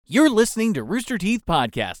You're listening to Rooster Teeth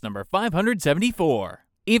Podcast number 574.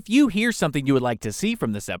 If you hear something you would like to see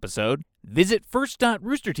from this episode, visit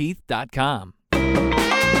first.roosterteeth.com.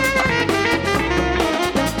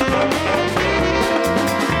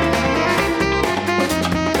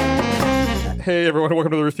 Hey everyone,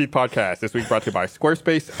 welcome to the Rooster Teeth Podcast. This week brought to you by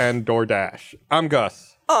Squarespace and DoorDash. I'm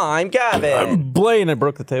Gus. I'm Gavin. I'm Blaine. I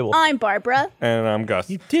broke the table. I'm Barbara. And I'm Gus.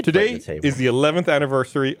 You did Today break the table. is the 11th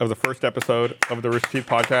anniversary of the first episode of the Rooster Teeth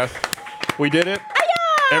Podcast. We did it.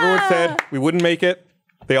 Hi-ya! Everyone said we wouldn't make it.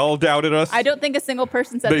 They all doubted us. I don't think a single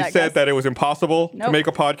person said They that. said that it was impossible to Nope. make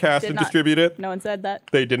a podcast Did and not. distribute it. No one said that.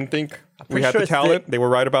 They didn't think we pretty had sure the it's talent. They were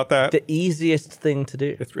right about that. The easiest thing to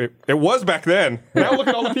do. It was back then. Now look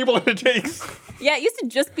at all the people that it takes. Yeah, it used to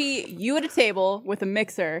just be you at a table with a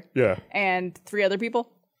mixer Yeah. and 3 other people.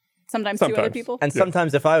 Sometimes 2 other Sometimes. people. And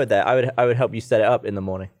sometimes if I were there, I would help you set it up in the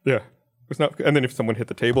morning. Yeah. It's not, and then if someone hit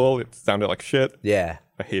the table, it sounded like shit. Yeah.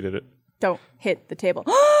 I hated it. Don't hit the table.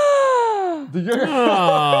 What's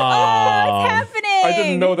Oh. happening? I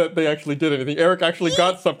didn't know that they actually did anything. Eric actually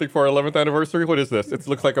got something for our 11th anniversary. What is this? It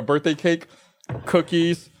looks like a birthday cake,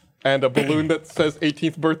 cookies, and a balloon that says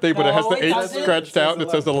 18th birthday, but it has the 8 scratched out and it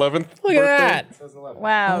says 11th. Look at that.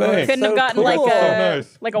 Wow. Thanks. Couldn't have So gotten cool. like So a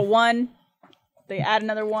nice. like a 1. They add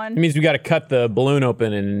another 1. It means we got to cut the balloon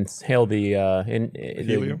open and inhale the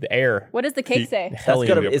Helium? the air. What does the cake say? That's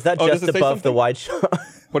Helium. gotta, is that Oh, does just it say above the something? wide shot?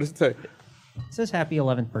 What does it say? It says happy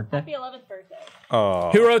 11th birthday. Happy 11th birthday.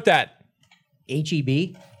 Who wrote that?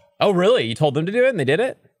 HEB. Oh, really? You told them to do it and they did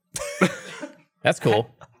it? That's cool.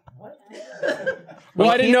 Well,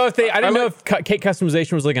 I didn't know if cake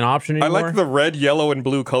customization was like an option I anymore. like the red, yellow, and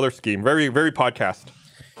blue color scheme. Very, very podcast.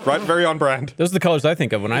 Right, very on brand. Those are the colors I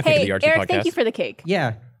think of when I think Hey, of the RT Eric, podcast. thank you for the cake.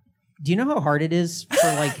 Yeah. Do you know how hard it is for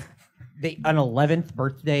like an 11th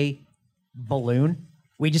birthday balloon?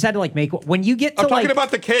 We just had to like make when you get to I'm talking like,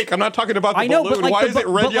 about the cake. I'm not talking about the I know, balloon. but, like, Why the is it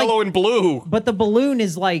bu- red, but, like- yellow, and blue? but the balloon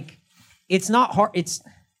is like it's not hard. It's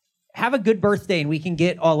have a good birthday and we can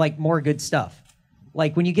get all like more good stuff.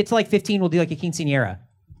 Like when you get to like 15, we'll do like a quinceañera.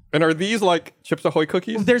 And are these like Chips Ahoy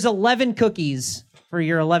cookies? There's 11 cookies for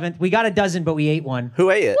your 11th. We got a dozen, but we ate one. Who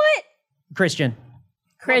ate it? What? Christian.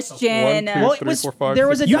 Christian. 1, 2, Well, it 3, was 4, 5, there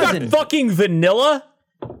was a 6. You dozen. got fucking vanilla?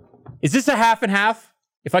 Is this a half and half?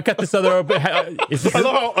 If I cut this other open, is this I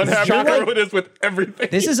love how unhappy chocolate? everyone is with everything.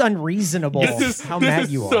 This is unreasonable. this how mad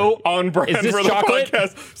is you are. so on brand Is this for the chocolate?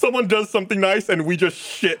 podcast. Someone does something nice and we just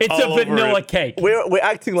shit It's all a vanilla over it. cake. We're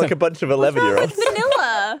acting like a bunch of 11-year-olds.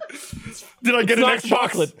 Vanilla. Did I get It's an not Xbox?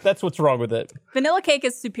 chocolate. That's what's wrong with it. Vanilla cake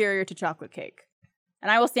is superior to chocolate cake.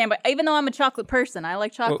 And I will stand by, even though I'm a chocolate person, I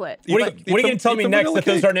like chocolate. Eat What are some- you going to tell eat me some next? vanilla That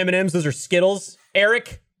those cake. aren't M&Ms, those are Skittles?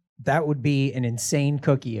 Eric? That would be an insane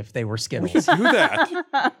cookie if they were Skittles. Do that.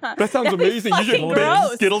 That sounds amazing. You should fucking bake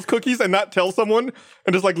gross. Skittles cookies and not tell someone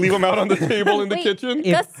and just like leave them out on the table in the Wait, kitchen.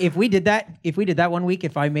 if we did that one week,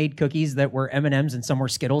 if I made cookies that were M&Ms and some were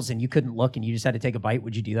Skittles and you couldn't look and you just had to take a bite,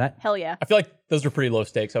 would you do that? Hell yeah. I feel like those are pretty low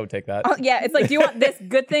stakes. I would take that. Oh, yeah, it's like, do you want this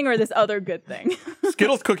good thing or this other good thing?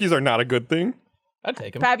 Skittles cookies are not a good thing. I'd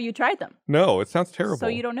take them. Have you tried them? No, it sounds terrible. So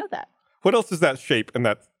you don't know that. What else is that shape and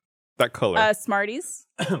that color? Smarties,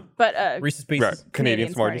 but Reese's Pieces. Right,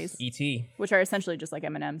 Canadian Smarties. E.T. which are essentially just like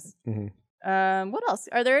M&Ms. Mm-hmm. What else?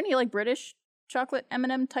 Are there any like British chocolate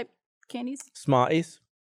M&M type candies? Smarties.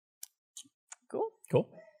 Cool. Cool.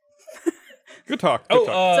 Good talk. Oh, Good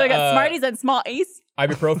talk. So I got Smarties and Small Ace.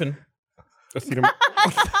 Ibuprofen.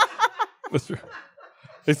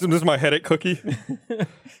 This is my headache cookie.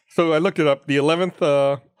 So I looked it up. The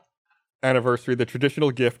 11th anniversary, the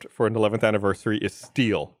traditional gift for an 11th anniversary is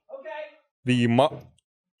steel. Okay.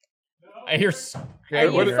 I hear... Are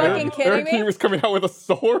you fucking kidding Eric me? was coming out with a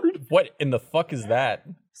sword. What in the fuck is that?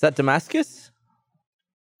 Is that Damascus?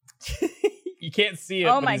 You can't see it,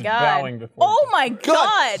 Oh but my he's god. bowing before. Oh my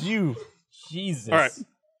god. You. Jesus. All right.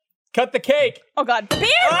 Cut the cake. Oh god. Beer!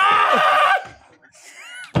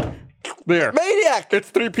 There. Maniac!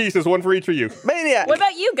 It's 3 pieces, one for each of you. Maniac! What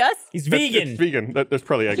about you, Gus? He's It's vegan. vegan. There's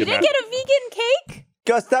probably egg You in didn't that. get a vegan cake?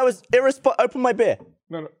 Gus, that was irresponsible. Open my beer.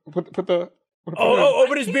 No. Put the. Oh,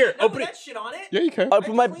 open his beer. Open it. that shit on it? Yeah, you can.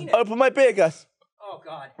 Open my beer, Gus. Oh,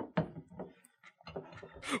 God.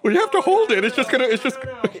 Well, you have to hold it. It's just gonna.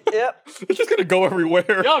 Yep. It's just gonna go everywhere.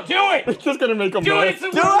 No, do it. It's just gonna make a Do mess. it.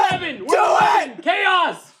 It's Do it! 11. Do it!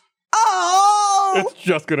 Chaos. Oh! It's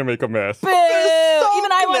just gonna make a mess. Boo! so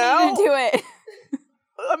Even I now. wanted you to do it.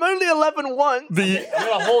 I'm only 11 once. I'm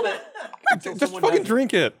gonna hold it. Just fucking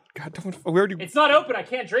drink it. God, don't. We already. It's not open. I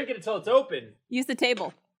can't drink it until it's open. Use the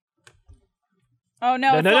table. Oh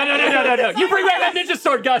no. No. You bring back that ninja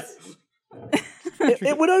sword, Gus.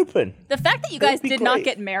 It would open. The fact that you guys be did not great.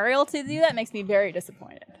 get Mariel to do that makes me very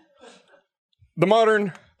disappointed. The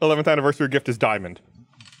modern 11th anniversary gift is diamond.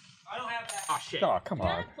 I don't have that. Oh shit. Oh, come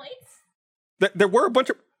on. Plates? There were a bunch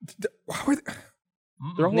of. How are they?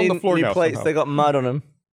 They're all on the floor Need now. plates. somehow. They got mud on them.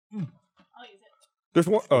 I'll use it. There's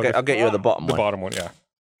one. Oh, Okay, there's I'll get you the bottom the one. bottom one. Yeah.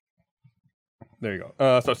 There you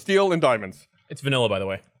go. So steel and diamonds. It's vanilla, by the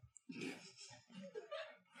way.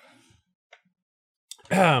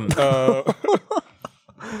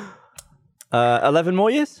 11 more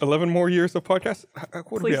years? 11 more years of podcast.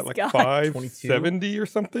 What are we Please, at? Like God. 570 or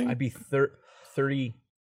something? I'd be 30.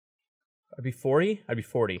 I'd be 40. I'd be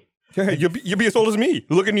 40. Yeah, you'll be as old as me.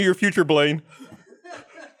 Look into your future, Blaine.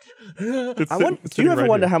 Do you ever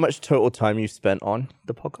wonder how much total time you spent on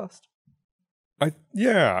the podcast?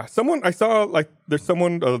 Someone I saw there's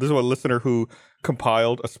a listener who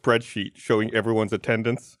compiled a spreadsheet showing everyone's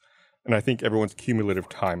attendance, and I think everyone's cumulative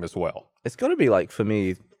time as well. It's got to be like, for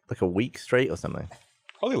me, like a week straight or something.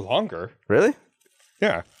 Probably longer. Really?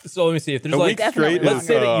 Yeah, So let me see if there's a like week straight definitely is longer. Let's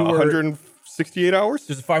say that you were- 168 hours.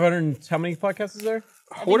 there's 500. How many podcasts is there?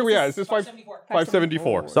 What are we at? Is this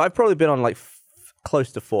 574? So I've probably been on like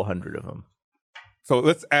close to 400 of them. So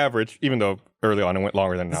let's average, even though early on it went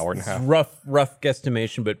longer than an hour and a half. Rough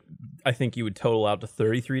guesstimation, but I think you would total out to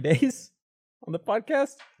 33 days on the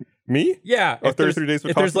podcast. Me? Yeah. Oh, if there's- 33 days of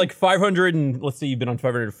If there's talking? like 500 and let's say you've been on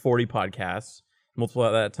 540 podcasts,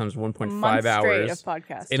 multiply that times 1.5 Month straight hours, of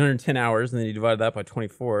podcast. 810 hours, and then you divide that by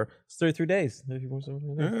 24. It's 33 days.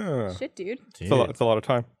 Yeah. Shit, dude. It's a lot of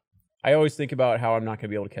time. I always think about how I'm not going to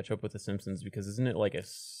be able to catch up with The Simpsons because isn't it like a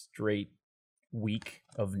straight week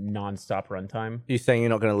of nonstop runtime? You saying you're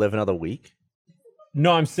not going to live another week?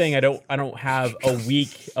 No, I'm saying I don't have a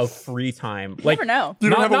week of free time. You never know. You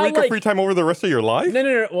don't Not- have a not week like- of free time over the rest of your life?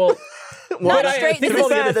 No. Well, Not I straight. think To of all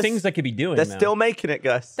be the other fair, things I could be doing. They're now. still making it,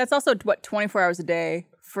 Gus. That's also, 24 hours a day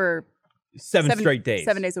for seven straight days.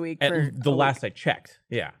 7 days a week. At for the a last week. I checked.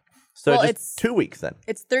 Yeah. So Well, just it's- 2 weeks then.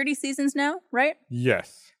 It's 30 seasons now, right?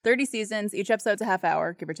 Yes. 30 seasons. Each episode's a half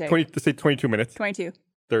hour, give or take. 22 minutes. 22.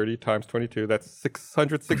 30 times 22. That's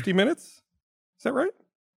 660 minutes. Is that right?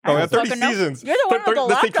 I Oh, don't yeah, 30 fucking know. seasons. You're the one with the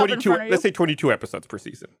let's say laptop in 22. front of you. Let's say 22 episodes per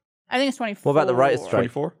season. I think it's 24. What about the writer's strike?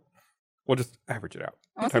 24. We'll just average it out.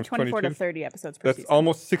 I want to say Times 24 to 22. 30 episodes per That's season.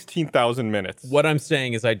 almost 16,000 minutes. What I'm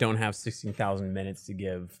saying is I don't have 16,000 minutes to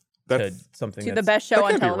give to That's- something To the that's... best show That on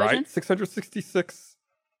can't be television. right. 666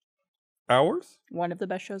 hours? One of the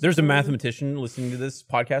best shows. There's a on television. mathematician listening to this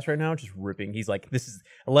podcast right now, just ripping. He's like, "This is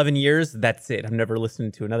 11 years. That's it. I'm never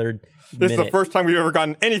listening to another This is the first time we've ever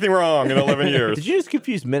gotten anything wrong in 11 years. Did you just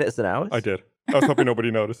confuse minutes and hours? I did. I was hoping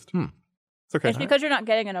nobody noticed. It's okay. It's because you're not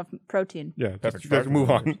getting enough protein. Yeah, that's move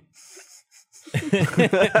on.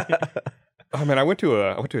 Oh man, I went to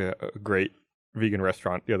a great vegan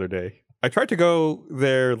restaurant the other day. I tried to go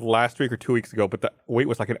there last week or 2 weeks ago, but the wait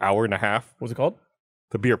was like an hour and a half. What's it called?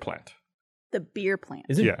 The Beer Plant. The beer plant.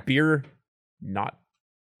 Isn't Yeah. beer not?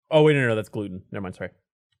 Oh wait, no, that's gluten. Never mind. Sorry,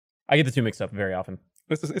 I get the two mixed up very often.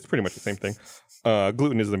 It's pretty much the same thing.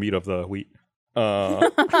 Gluten is the meat of the wheat.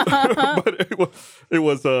 But it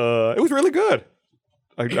was really good.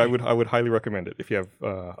 I would highly recommend it if you have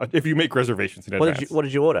if you make reservations in advance. What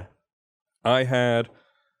did you order? I had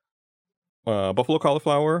buffalo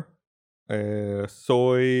cauliflower,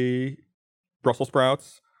 soy Brussels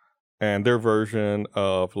sprouts, and their version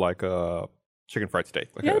of like a chicken fried steak.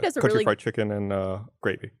 Like You know who does a country really- fried chicken and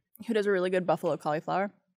gravy. Who does a really good buffalo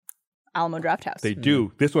cauliflower? Alamo Draft House. They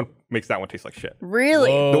do. This one makes that one taste like shit.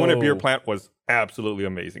 Really? Whoa. The one at Beer Plant was absolutely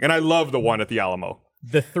amazing. And I love the one at the Alamo.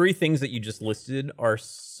 The three things that you just listed are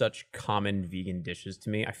such common vegan dishes to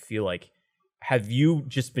me. I feel like, have you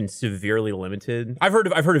just been severely limited? I've heard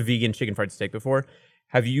of vegan chicken fried steak before.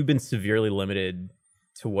 Have you been severely limited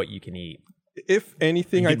to what you can eat? If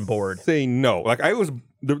anything, You're I'd getting bored. say no. Like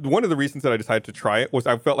one of the reasons that I decided to try it was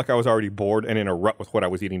I felt like I was already bored and in a rut with what I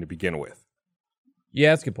was eating to begin with.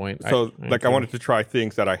 Yeah, that's a good point. So I agree. wanted to try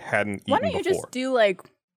things that I hadn't Why eaten don't you before. just do like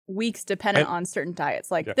weeks dependent And- on certain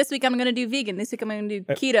diets? Like Yeah. this week I'm going to do vegan. This week I'm going to do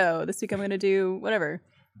keto. This week I'm going to do whatever.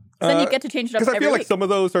 So then you get to change it up Because I every feel like week. some of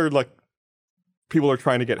those are like people are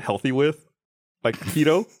trying to get healthy with, like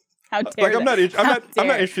keto. How dare Like I'm they? not How I'm not dare.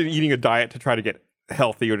 interested in eating a diet to try to get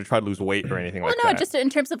healthy or to try to lose weight or anything Well, like no, that. just in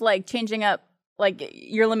terms of like changing up like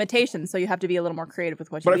your limitations. So you have to be a little more creative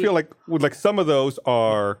with what you But I eat. feel like with like some of those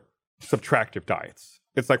are subtractive diets.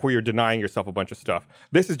 It's like where you're denying yourself a bunch of stuff.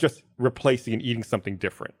 This is just replacing and eating something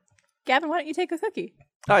different. Gavin, why don't you take a cookie?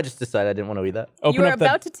 I just decided I didn't want to eat that. Open you were up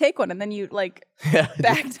about to take one and then you like Yeah,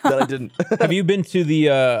 backed that I off. didn't. Have you been to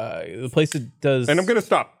the place that does? And I'm gonna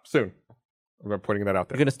stop soon. I'm putting that out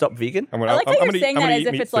there. You're gonna stop vegan? I'm gonna, I like I'm how gonna you're saying I'm that gonna as eat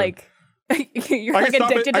if meat it's soon. like you're I like can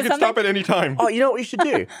stop addicted it. I to can something. stop at any time. Oh, you know what you should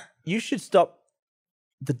do? You should stop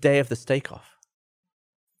the day of the steak off.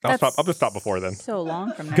 I'll just stop before then. So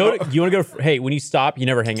long from now. You want to go? Hey, when you stop, you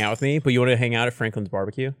never hang out with me, but you want to hang out at Franklin's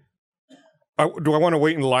barbecue? Do I want to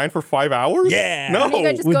wait in line for 5 hours? Yeah. No. Why don't you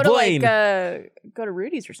guys just with go to Blaine. go to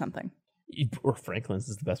Rudy's or something? Or Franklin's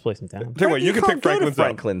is the best place in town. Tell you what, you can pick Franklin's up.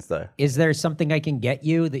 Franklin's though. Is there something I can get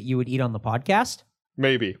you that you would eat on the podcast?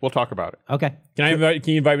 Maybe. We'll talk about it. Okay. Can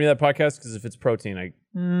you invite me to that podcast? Because if it's protein,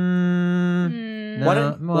 Why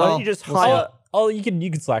don't you just hire you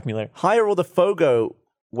can slack me later. hire all the Fogo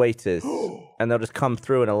waiters and they'll just come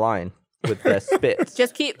through in a line with their spits.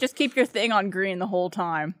 Just keep your thing on green the whole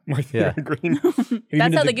time. My Yeah. green.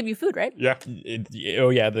 That's how they give you food, right? Yeah.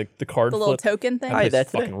 The card The little flip. token thing. Hi, This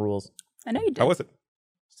that's fucking it. rules. I know you did. How was it?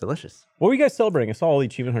 It's delicious. What were you guys celebrating? I saw all the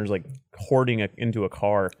achievement hunters like hoarding into a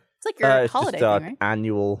car. It's like your It's holiday just our thing, right?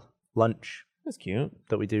 annual lunch That's cute.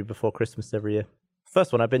 that we do before Christmas every year.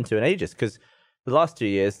 First one I've been to in ages because the last 2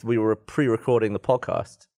 years we were pre-recording the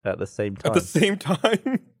podcast at the same time. At the same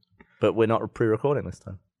time? But we're not pre-recording this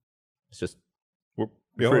time. It's just Oh,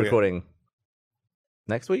 yeah. pre-recording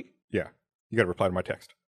next week. Yeah. You got to reply to my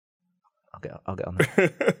text. I'll get on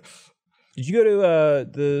that. Did you go to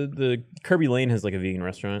the Kirby Lane has like a vegan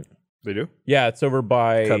restaurant? They do? Yeah, it's over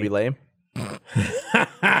by Kirby Lane.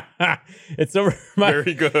 It's over by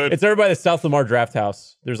Very good. It's over by the South Lamar Draft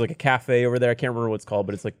House. There's like a cafe over there. I can't remember what it's called,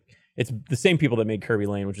 but it's the same people that made Kirby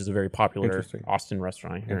Lane, which is a very popular Interesting. Austin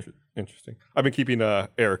restaurant here. Interesting. I've been keeping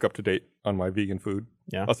Eric up to date on my vegan food.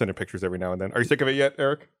 Yeah. I'll send him pictures every now and then. Are you sick of it yet,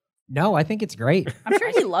 Eric? No, I think it's great. I'm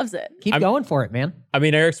sure he loves it. Keep going for it, man. I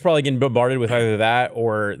mean, Eric's probably getting bombarded with either that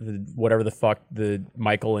or whatever the fuck the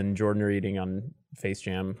Michael and Jordan are eating on Face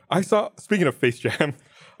Jam. Speaking of Face Jam,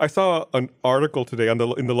 I saw an article today in the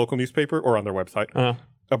local newspaper or on their website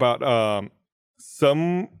about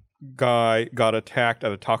some guy got attacked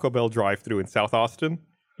at a Taco Bell drive-thru in South Austin.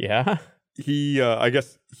 Yeah. He, I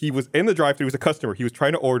guess he was in the drive-thru. He was a customer. He was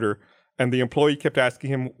trying to order, and the employee kept asking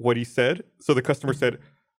him what he said. So the customer said,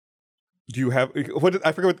 "Do you have?"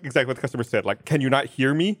 I forget exactly what the customer said. Like, "Can you not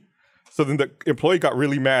hear me?" So then the employee got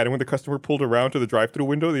really mad, and when the customer pulled around to the drive-thru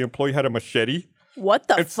window, the employee had a machete What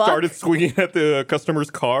the and fuck? started swinging at the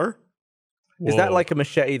customer's car. Is that Whoa. like a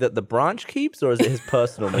machete that the branch keeps, or is it his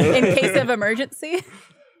personal machete? In case of emergency.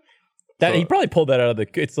 That he probably pulled that out of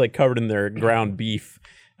it's like covered in their ground beef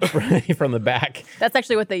from the back. That's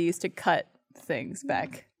actually what they used to cut things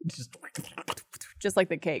back. Just like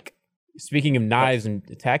the cake. Speaking of knives and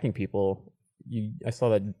attacking people, I saw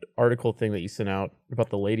that article thing that you sent out about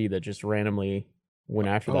the lady that just randomly went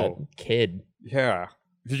after that kid. Yeah.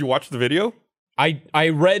 Did you watch the video? I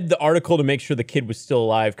read the article to make sure the kid was still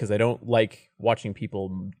alive because I don't like watching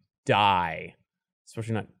people die.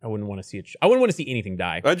 Especially not, I wouldn't want to see it. I wouldn't want to see anything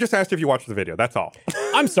die. I just asked if you watched the video. That's all.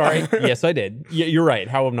 I'm sorry. Yes, I did. Yeah, you're right.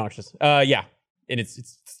 How obnoxious. Yeah. And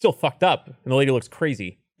it's still fucked up. And the lady looks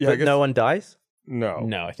crazy. Yeah, I But guess, no one dies? no.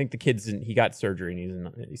 No, I think the kid's he got surgery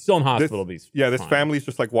and he's still in hospital. But he's This fine. family's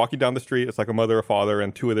just like walking down the street. It's like a mother, a father,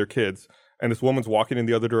 and two of their kids. And this woman's walking in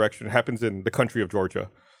the other direction. It happens in the country of Georgia.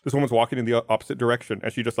 This woman's walking in the opposite direction,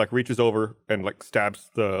 and she just like reaches over and like stabs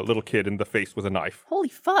the little kid in the face with a knife. Holy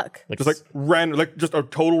fuck. Just like random, like just a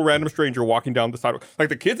total random stranger walking down the sidewalk. Like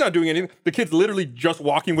the kid's not doing anything. The kid's literally just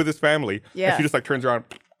walking with his family. Yeah. And she just like turns around.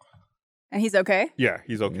 And he's okay? Yeah,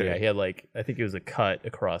 he's okay. Yeah, he had like, I think it was a cut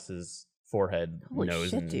across his forehead, Holy nose,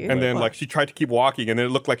 shit, and dude. And then like she tried to keep walking, and then it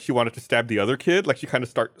looked like she wanted to stab the other kid. Like she kind of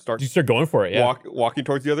starts you start going for it. Yeah. walking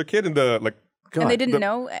towards the other kid, and the like. And they didn't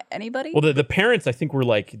know anybody? Well, the parents, I think, were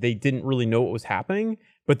like, they didn't really know what was happening,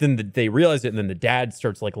 but then they realized it, and then the dad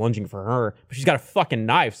starts like lunging for her, but she's got a fucking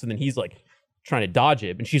knife, so then he's like trying to dodge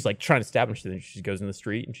it, and she's like trying to stab him. So then she goes in the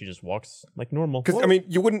street, and she just walks like normal. Because I mean,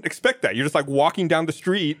 you wouldn't expect that. You're just like walking down the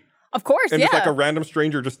street, Of course, and yeah. just like a random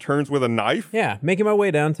stranger just turns with a knife. Yeah, making my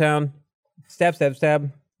way downtown, stab, stab, stab,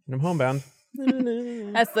 and I'm homebound.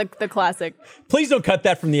 That's the classic. Please don't cut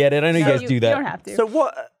that from the edit. I know you guys do that. You don't have to. So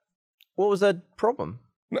what was the problem?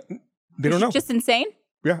 They don't know. Just insane?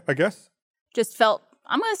 Yeah, I guess. Just felt,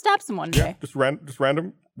 I'm going to stab someone Yeah, today. just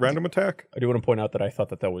random attack. I do want to point out that I thought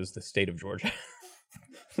that was the state of Georgia.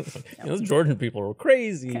 Those Georgian people are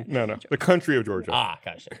crazy. Okay. No, the country of Georgia. Ah,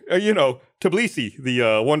 gosh. Tbilisi,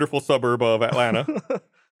 the wonderful suburb of Atlanta.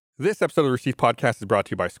 This episode of the Receipt Podcast is brought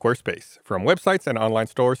to you by Squarespace. From websites and online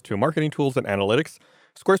stores to marketing tools and analytics,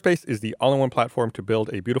 Squarespace is the all-in-one platform to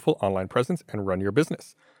build a beautiful online presence and run your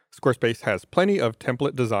business. Squarespace has plenty of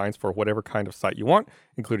template designs for whatever kind of site you want,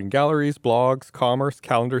 including galleries, blogs, commerce,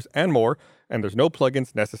 calendars, and more, and there's no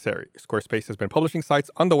plugins necessary. Squarespace has been publishing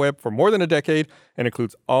sites on the web for more than a decade and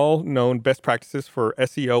includes all known best practices for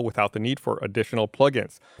SEO without the need for additional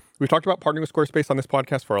plugins. We've talked about partnering with Squarespace on this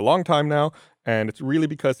podcast for a long time now, and it's really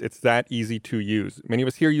because it's that easy to use. Many of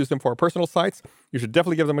us here use them for our personal sites. You should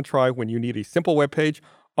definitely give them a try when you need a simple web page,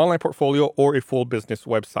 online portfolio, or a full business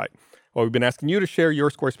website. Well, we've been asking you to share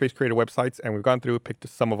your Squarespace created websites, and we've gone through and picked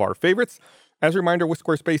some of our favorites. As a reminder, with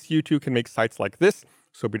Squarespace, you too can make sites like this.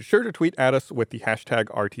 So be sure to tweet at us with the hashtag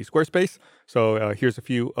RTSquarespace. So here's a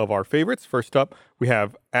few of our favorites. First up, we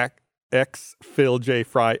have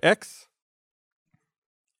xPhilJFryX.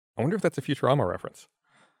 I wonder if that's a Futurama reference.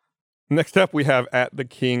 Next up, we have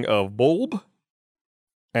 @TheKingOfBulb.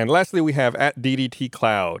 And lastly, we have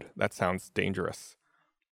 @DDTCloud. That sounds dangerous.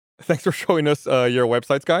 Thanks for showing us your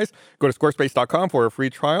websites, guys. Go to squarespace.com for a free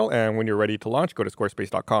trial. And when you're ready to launch, go to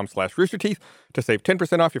squarespace.com/roosterteeth to save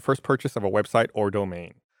 10% off your first purchase of a website or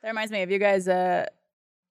domain. That reminds me of you guys. Maybe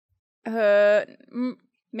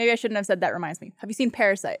I shouldn't have said that reminds me. Have you seen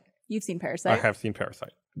Parasite? You've seen Parasite. I have seen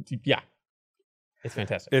Parasite. Yeah. It's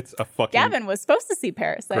fantastic. It's a fucking Gavin was supposed to see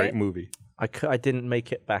Parasite. great movie. I didn't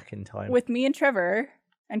make it back in time. With me and Trevor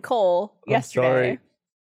and Cole I'm yesterday. sorry.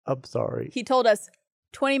 I'm sorry. He told us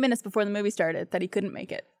 20 minutes before the movie started that he couldn't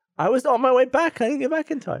make it. I was on my way back. I didn't get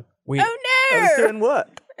back in time. Wait, Oh no! I was doing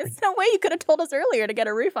work. There's no way you could have told us earlier to get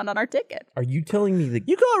a refund on our ticket. are you telling me that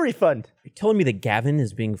You got a refund. you're telling me that Gavin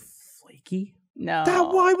is being flaky? No.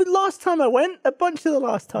 Why would last time I went? A bunch of the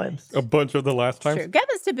last times. A bunch of the last times. True.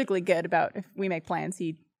 Gavin's typically good about if we make plans,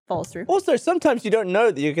 he follows through. Also, sometimes you don't know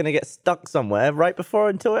that you're going to get stuck somewhere right before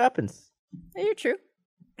until it happens. Yeah, you're true.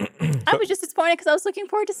 I was just disappointed because I was looking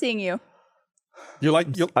forward to seeing you. You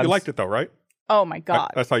liked it though, right? Oh my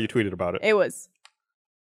god. I saw you tweeted about it. It was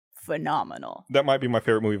phenomenal. That might be my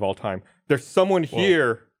favorite movie of all time. There's someone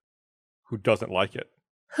here who doesn't like it.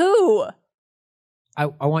 Who? I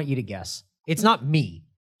want you to guess. It's not me.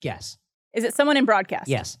 Guess. Is it someone in broadcast?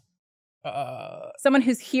 Yes. Someone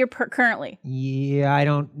who's here currently. Yeah,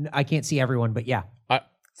 I can't see everyone, but yeah.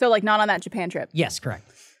 So like not on that Japan trip. Yes, correct.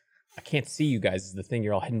 I can't see you guys is the thing.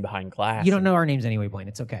 You're all hidden behind glass. You don't know our names anyway, Blaine.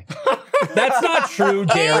 It's okay. That's not true,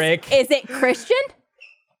 Derek. Is it Christian?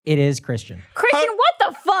 It is Christian. Christian, what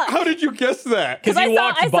the fuck? How did you guess that? Because you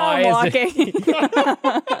walked I saw by him as if- walking.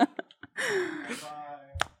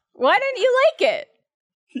 Why didn't you like it?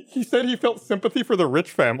 He said he felt sympathy for the rich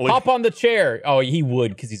family. Hop on the chair. Oh, he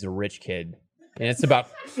would because he's a rich kid. And it's about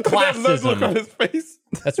That look on classism. his face.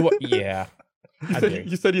 That's what, yeah.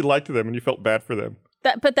 You said he liked them and you felt bad for them.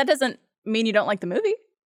 But that doesn't mean you don't like the movie,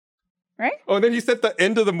 right? Oh, and then he said the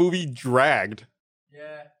end of the movie dragged.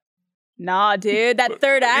 Nah, dude, that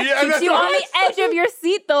third act Yeah, keeps that's you what on I the edge of your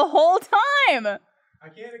seat the whole time. I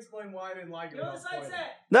can't explain why I didn't like it.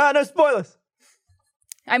 No spoilers.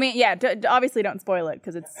 I mean, yeah, obviously don't spoil it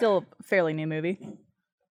because it's still a fairly new movie.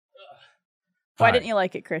 Why Hi. didn't you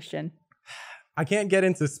like it, Christian? I can't get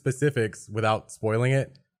into specifics without spoiling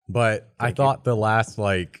it, but I thought the last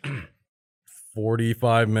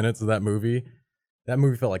 45 minutes of that movie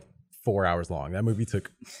felt like 4 hours long. That movie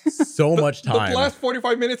took so much time. The last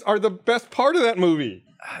 45 minutes are the best part of that movie.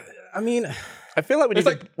 I mean, I feel like It's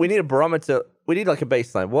like- we need a barometer. We need like a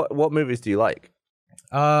baseline. What movies do you like?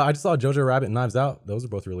 I just saw Jojo Rabbit and Knives Out. Those are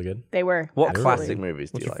both really good. They were. What absolutely. classic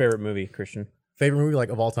movies do What's you your like? favorite movie, Christian? Favorite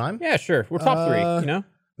movie of all time? Yeah, sure. We're top three, you know?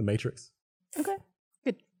 The Matrix. Okay.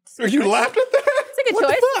 Good. You laughed at that? It's a good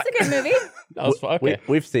choice. It's a good movie. That was okay.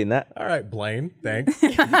 We've seen that. All right, Blaine. Thanks.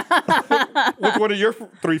 What's one of your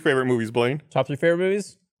three favorite movies, Blaine? Top three favorite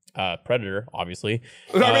movies? Predator, obviously.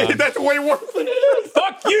 I mean, that's way worse than it is.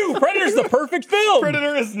 Fuck you! Predator's the perfect film!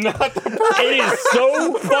 Predator is not the perfect. It is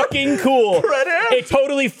so fucking cool. Predator? It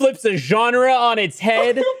totally flips a genre on its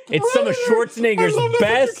head. It's some of Schwarzenegger's I love that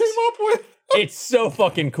best. you came up with. It's so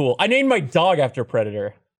fucking cool. I named my dog after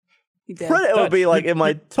Predator. He did. Predator would be like in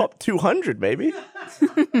my top 200, maybe.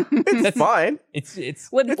 It's fine. It's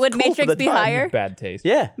Would cool for Matrix the be time. higher? bad taste.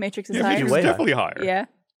 Yeah. Matrix is Yeah, higher. Matrix way is higher. definitely higher. Yeah.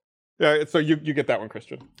 Yeah, so you get that one,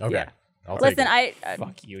 Christian. Okay. Yeah. I'll take Listen, it.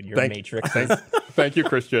 Fuck you and your Thank- Matrix. Thank you,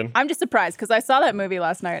 Christian. I'm just surprised because I saw that movie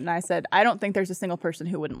last night and I said, I don't think there's a single person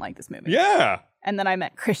who wouldn't like this movie. Yeah. And then I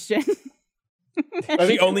met Christian.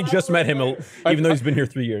 She only just met him, even though he's been here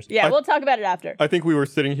 3 years. Yeah, we'll talk about it after. I think we were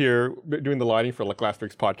sitting here doing the lighting for last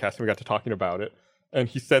week's podcast, and we got to talking about it. And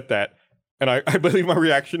he said that, and I believe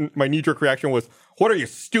my knee-jerk reaction was, "What are you,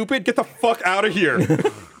 stupid? Get the fuck out of here!"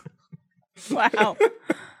 Wow.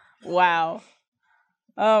 Wow.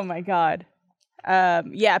 Oh my God.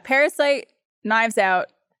 Yeah, Parasite, Knives Out,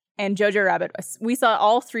 and Jojo Rabbit. We saw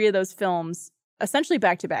all three of those films essentially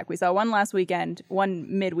back to back. We saw one last weekend,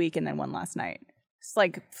 one midweek, and then one last night. It's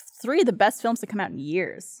like three of the best films to come out in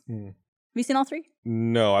years. you seen all three?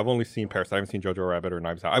 No, I've only seen Parasite. I haven't seen Jojo Rabbit or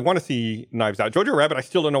Knives Out. I want to see Knives Out. Jojo Rabbit, I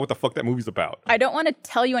still don't know what the fuck that movie's about. I don't want to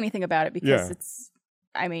tell you anything about it because it's.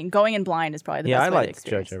 I mean, going in blind is probably the best way to I like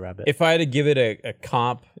experience. Jojo Rabbit. If I had to give it a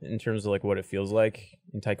comp in terms of like what it feels like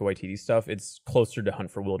in Taika Waititi stuff, it's closer to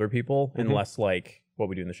Hunt for Wilder People and less like What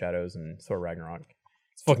We Do in the Shadows and Thor Ragnarok.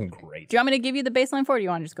 It's fucking great. Do you want me to give you the baseline for it, or do you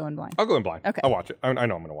want to just go in blind? I'll go in blind. Okay. I'll watch it. I know I'm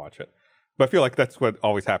going to watch it. But I feel like that's what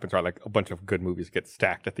always happens, right? Like a bunch of good movies get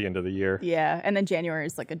stacked at the end of the year. Yeah, and then January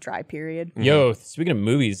is like a dry period. Yo, speaking of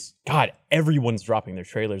movies, God, everyone's dropping their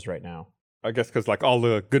trailers right now. I guess because like all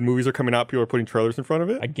the good movies are coming out, people are putting trailers in front of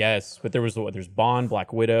it. I guess, but there's Bond,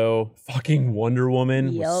 Black Widow, fucking Wonder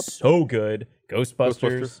Woman Yep. was so good.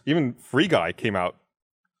 Ghostbusters. Even Free Guy came out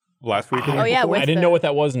last week. Oh, yeah, I didn't know what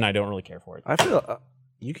that was, and I don't really care for it. I feel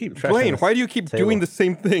you keep trashing Blaine, this why do you keep table. doing the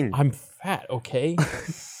same thing? I'm fat, okay?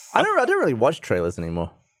 I don't really watch trailers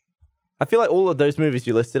anymore. I feel like all of those movies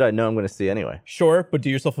you listed, I know I'm going to see anyway. Sure, but do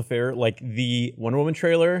yourself a favor. Like the Wonder Woman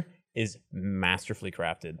trailer is masterfully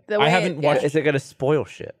crafted. The I way haven't it- watched. Is it going to spoil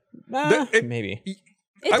shit? Maybe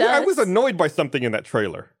It I does. was annoyed by something in that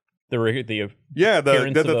trailer. the Yeah,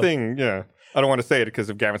 Appearance the of a- thing. Yeah, I don't want to say it because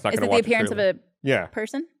if Gavin's not Is going it to the watch appearance of the trailer. a Yeah,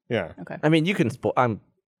 person? yeah. Okay. I mean, you can spoil.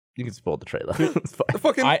 You can spoil the trailer. It's fine.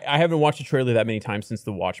 Fucking I haven't watched a trailer that many times since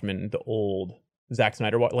The Watchmen, the old Zack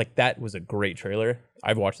Snyder. Like that was a great trailer.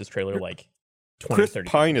 I've watched this trailer like 20, Chris 30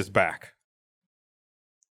 Pine times. is back.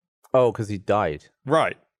 Oh, because he died.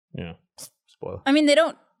 Right. Yeah. Spoiler. I mean, they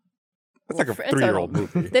don't. That's like a It's 3-year-old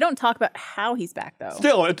movie. They don't talk about how he's back though.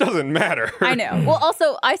 Still, it doesn't matter. I know. Well,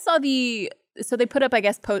 also, I saw so they put up, I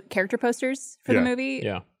guess, character posters for the Yeah. movie.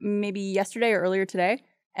 Yeah. Maybe yesterday or earlier today,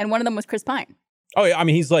 and one of them was Chris Pine. Oh yeah. I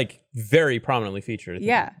mean, he's like very prominently featured. I think.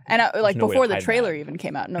 Yeah, and like no way to before the hide trailer that. even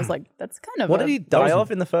came out, and I was like, that's kind of What did he die was-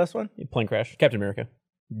 of in the first one? Plane crash. Captain America.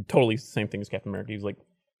 Totally the same thing as Captain America. He was like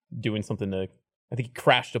doing something to. I think he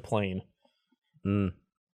crashed a plane.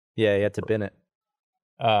 Yeah, he had to bin it.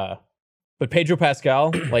 But Pedro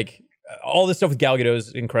Pascal, like all this stuff with Gal Gadot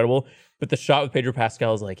is incredible. But the shot with Pedro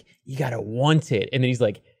Pascal is like, you gotta want it, and then he's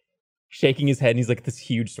like shaking his head, and he's like this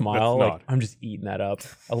huge smile. That's Like not. I'm just eating that up.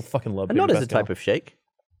 I fucking love. A Pedro nod is a Pascal. type of shake.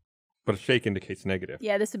 But a shake indicates negative.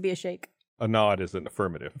 Yeah, this would be a shake. A nod is an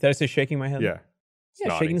affirmative. Did I say shaking my head? Yeah. It's Yeah,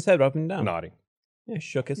 nodding. shaking his head up and down. Nodding. Yeah,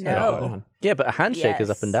 shook his head No. up and down. Yeah, but a handshake is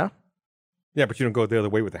up and Yes. down. Yeah, but you don't go the other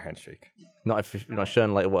way with a handshake. Not if you're not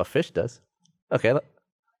showing like what a fish does. Okay.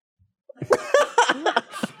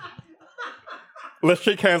 Let's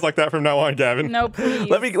shake hands like that from now on, Gavin. No, please.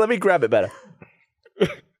 Let me grab it better.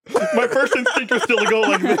 My first instinct was still to go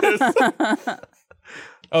like this.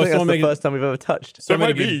 Oh, I think someone that's the made first time we've ever touched. That someone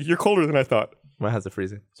might made a be. good- You're colder than I thought. My hands are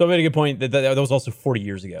freezing. someone made a good point that was also 40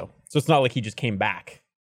 years ago. So it's not like he just came back.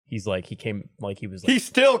 He's like he came like he was like He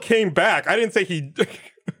still came back. I didn't say he.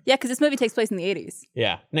 Yeah, because this movie takes place in the 80s,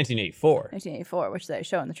 yeah 1984. 1984, which they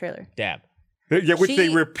show in the trailer. Dab. Yeah, which they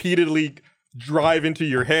She- repeatedly drive into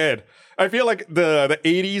your head. I feel like the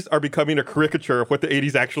 80s are becoming a caricature of what the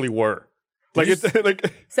 80s actually were. Like it's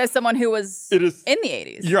like Says someone who was it is. in the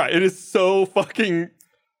 80s. Yeah, it is so fucking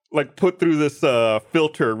like put through this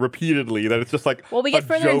filter repeatedly that it's just like Well, we get a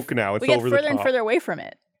further joke and, now. It's we get over further the and top. further away from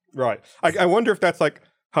it. Right. I wonder if that's like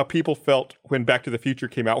how people felt when Back to the Future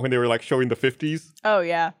came out when they were like showing the 50s. Oh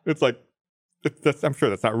yeah. It's like I'm sure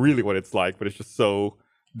that's not really what it's like, but it's just so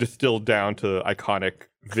distilled down to iconic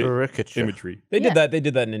Caricature. imagery. They Yeah. did that. They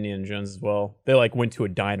did that in Indiana Jones as well. They like went to a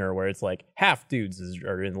diner where it's like half dudes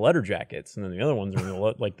are in leather jackets, and then the other ones are in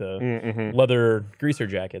the leather greaser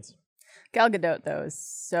jackets. Gal Gadot though is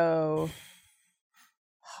so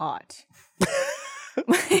hot.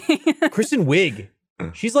 Kristen Wiig,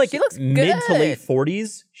 she's like She looks mid to good. late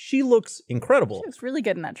 40s. She looks incredible. She looks really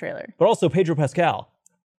good in that trailer. But also Pedro Pascal,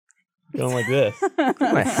 going like this.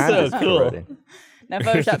 My hand So is cool. corroding. Now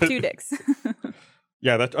Photoshop 2 dicks.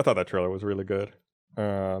 Yeah, I thought that trailer was really good.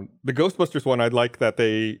 The Ghostbusters one, I like that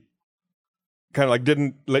they kind of like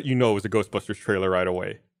didn't let you know it was a Ghostbusters trailer right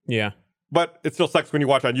away. Yeah. But it still sucks when you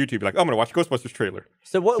watch on YouTube. You're like, I'm going to watch Ghostbusters trailer.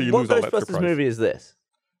 So what So you what lose all that Ghostbusters surprise. movie is this?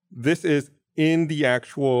 This is in the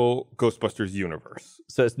actual Ghostbusters universe.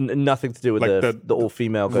 So it's nothing to do with Like the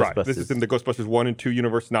all-female Ghostbusters. Right. This is in the Ghostbusters 1 and 2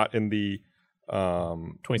 universe, not in the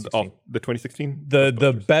 2016. The 2016?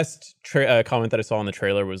 The best comment that I saw in the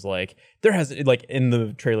trailer was like, there hasn't, like in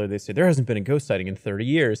the trailer they say there hasn't been a ghost sighting in 30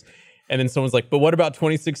 years. And then someone's like, but what about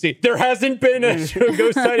 2016? There hasn't been a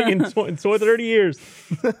ghost sighting in 30 years.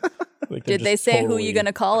 Like, they're Did they just say who totally- you're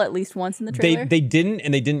gonna call at least once in the trailer? They didn't,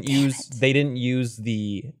 and they didn't use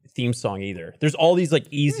the theme song either. There's all these like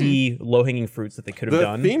easy low hanging fruits that they could have The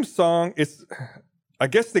done. theme song is, I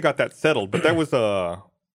guess they got that settled, but that was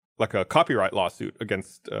like a copyright lawsuit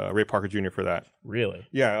against Ray Parker Jr. for that. Really?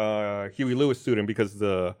 Yeah, Huey Lewis sued him because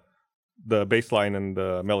the bass line and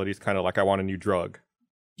the melody is kind of like "I Want a New Drug."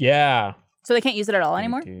 Yeah. So they can't use it at all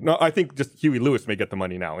anymore? No, I think just Huey Lewis may get the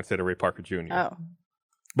money now instead of Ray Parker Jr. Oh.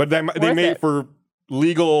 But they Worth may, it. for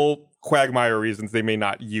legal quagmire reasons, they may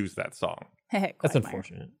not use that song. That's Quagmire.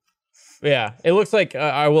 unfortunate. Yeah, it looks like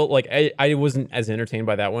I will like I wasn't as entertained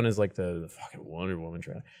by that one as like the fucking Wonder Woman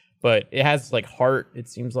track, but it has like heart. It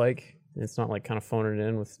seems like it's not like kind of phoning it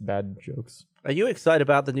in with bad jokes. Are you excited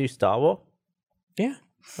about the new Star Wars? Yeah,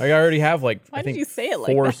 like I already have like Why I did think you say it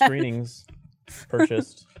like 4 that? screenings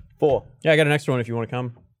purchased. 4. Yeah, I got an extra one if you want to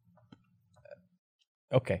come.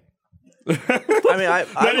 Okay. I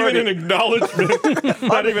mean, Not even an acknowledgement.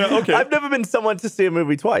 Not even okay. I've never been someone to see a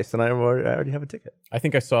movie twice, and I already have a ticket. I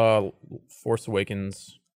think I saw Force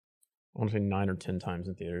Awakens, I want to say 9 or 10 times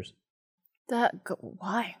in theaters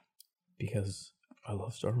Why? because I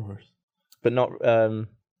love Star Wars. But not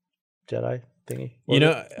Jedi thingy. What You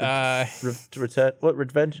know, Return? What?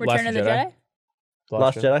 Revenge? Return of the Jedi?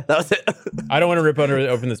 Last Jedi? That was it. I don't want to rip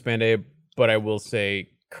open this Band-Aid, but I will say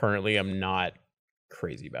currently I'm not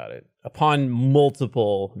crazy about it. Upon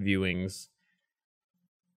multiple viewings,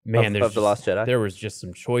 man, Of there's The Last Jedi? there was just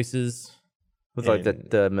some choices. Was like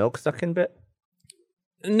the milk sucking bit?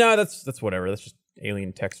 No, that's whatever. That's just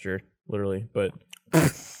alien texture, literally. But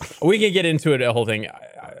we can get into it, a whole thing.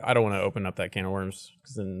 I don't want to open up that can of worms.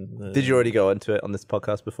 'Cause then Did you already go into it on this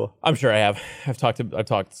podcast before? I'm sure I have. I've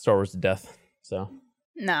talked Star Wars to death. So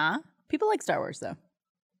Nah. People like Star Wars, though.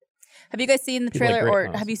 Have you guys seen the People like trailer, great or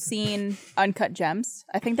cons. have you seen Uncut Gems?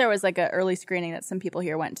 I think there was like an early screening that some people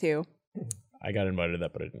here went to. I got invited to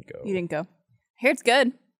that, but I didn't go. You didn't go. I hear it's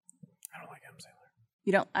good. I don't like Adam Sandler.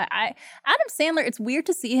 You don't. Adam Sandler. It's weird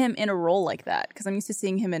to see him in a role like that because I'm used to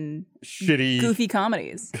seeing him in Shitty, goofy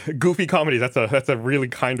comedies. goofy comedy. That's a really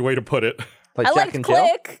kind way to put it. Like I Jack liked and Jill?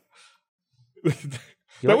 Click.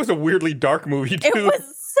 That was a weirdly dark movie too. It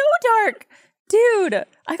was so dark, dude.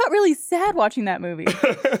 I got really sad watching that movie.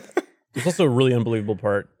 There's also a really unbelievable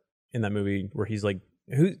part in that movie where he's like,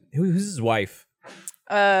 who's his wife?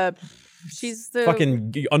 She's the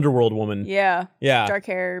Fucking underworld woman. yeah, Yeah. dark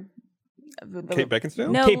hair. Kate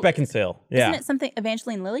Beckinsale. No, Kate Beckinsale. Yeah. Isn't it something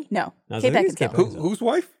Evangeline Lilly? No, No, I Kate think it's Beckinsale. Kate Beckinsale. Whose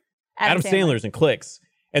wife? Adam Sandler's in Clicks.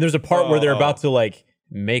 And there's a part where they're about to like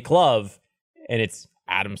make love and it's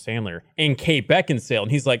Adam Sandler and Kate Beckinsale.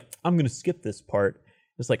 And he's like, I'm going to skip this part.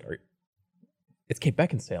 It's like, it's Kate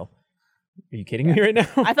Beckinsale. Are you kidding me right now?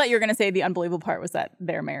 I thought you were gonna say the unbelievable part was that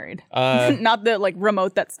they're married, Uh, not the like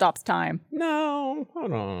remote that stops time. no,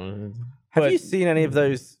 hold on. Have But- you seen any of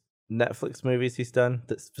those Netflix movies he's done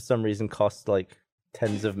that for some reason cost like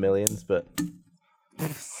tens of millions? But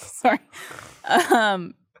Sorry.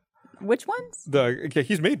 Which ones? Okay,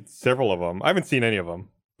 he's made several of them. I haven't seen any of them,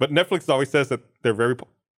 but Netflix always says that they're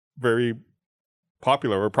very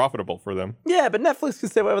popular or profitable for them. yeah, but Netflix can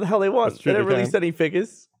say whatever the hell they want. That's true, They don't they release can. any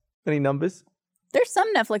figures, any numbers. There's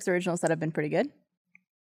some Netflix originals that have been pretty good.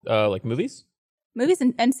 Like movies? Movies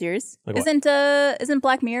and series. Like what? Isn't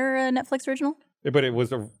Black Mirror a Netflix original? Yeah, but it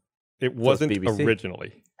wasn't BBC.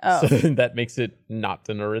 originally. Oh, So that makes it not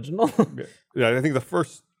an original. Yeah, I think the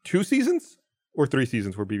first 2 seasons or 3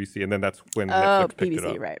 seasons were BBC, and then that's when oh, Netflix picked it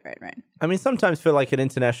BBC. up. Right. I mean, sometimes for like an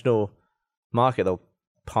international market, they'll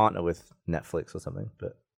partner with Netflix or something.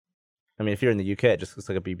 But I mean, if you're in the UK, it just looks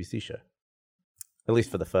like a BBC show. At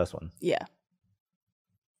least for the first one. Yeah.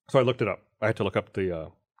 So I looked it up. I had to look up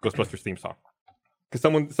the Ghostbusters theme song because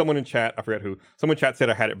someone in chat, I forget who, someone in chat said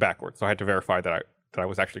I had it backwards, so I had to verify that I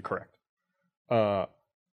was actually correct.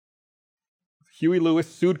 Huey Lewis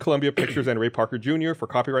sued Columbia Pictures and Ray Parker Jr. for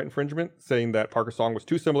copyright infringement, saying that Parker's song was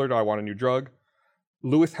too similar to I Want a New Drug.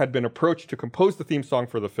 Lewis had been approached to compose the theme song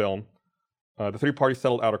for the film. The 3 parties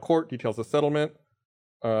settled out of court. Details of the settlement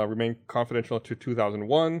remained confidential until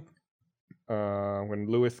 2001, when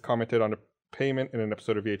Lewis commented on a payment in an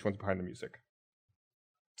episode of VH1's Behind the Music.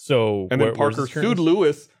 So And then where's Parker this currently? sued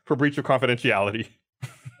Lewis for breach of confidentiality.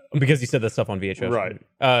 Because he said that stuff on VHS.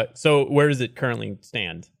 Right. So where does it currently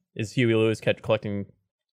stand? Is Huey Lewis collecting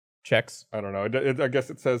checks? I don't know. I guess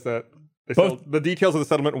it says that Both- the details of the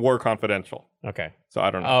settlement were confidential. Okay. So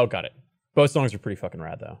I don't know. Oh, got it. Both songs are pretty fucking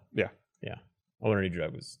rad, though. Yeah. Yeah. I Want a New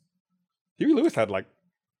Drug was... Huey Lewis had like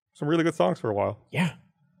some really good songs for a while. Yeah.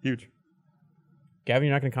 Huge. Gavin,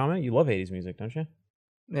 you're not going to comment? You love 80s music, don't you?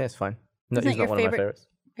 Yeah, it's fine. No, Isn't he's it not your one of my favorite- favorites.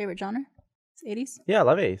 Favorite genre? It's 80s. Yeah, I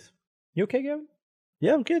love 80s. You okay, Gavin?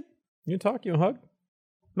 Yeah, I'm good. You talk? You hug?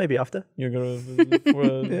 Maybe after. You're going to...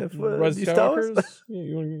 Yeah, for Rise new of Star Wars? Skywalkers?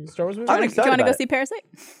 You want to Star Wars movie? I'm Do you excited want to go about see Parasite?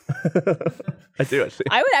 I do actually.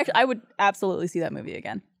 I would absolutely see that movie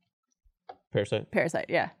again. Parasite. Parasite,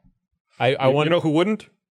 yeah. I want You know who wouldn't?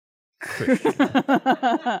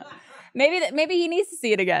 Maybe he needs to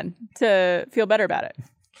see it again to feel better about it.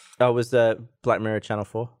 Oh, was Black Mirror Channel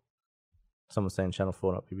 4? Someone's saying Channel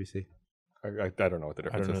 4, not BBC. I don't know what the I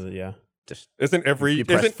difference don't know is. that. Yeah. Just Isn't every you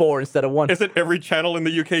press 4 instead of 1. isn't every channel in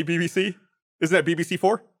the UK BBC? Isn't that BBC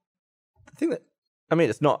 4? I think that. I mean,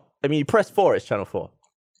 it's not. I mean, you press 4, it's Channel 4.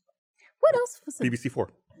 What else was it? BBC 4.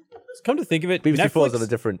 Come to think of it, BBC 4 is Netflix- on a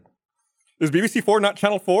different. Is BBC 4 not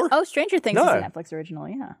Channel 4? Oh, Stranger Things No. is a Netflix original.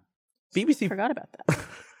 Yeah, BBC. forgot about that.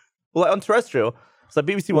 Well, like on terrestrial, it's like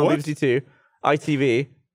BBC 1, What? BBC 2, ITV,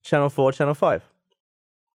 Channel 4, Channel 5.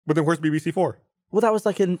 But then where's BBC 4? Well, that was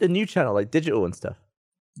like a new channel, like digital and stuff.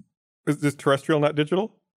 Is this terrestrial, not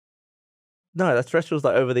digital? No, that's terrestrial's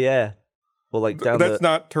like over the air. Or like down That's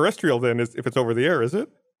not terrestrial then, if it's over the air, is it?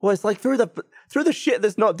 Well, it's like through the shit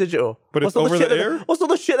that's not digital. But it's all over shit the that- air? What's all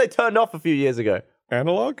the shit they turned off a few years ago?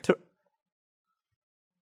 Analog?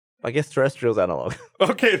 I guess terrestrial's analog.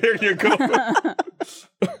 Okay, there you go.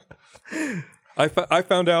 I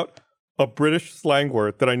found out a British slang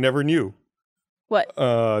word that I never knew What?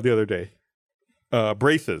 the other day.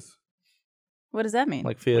 Braces. What does that mean?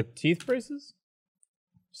 Like for Like teeth braces,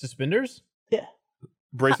 suspenders.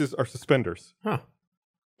 Braces are suspenders. Huh.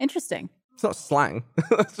 Interesting. it's not slang.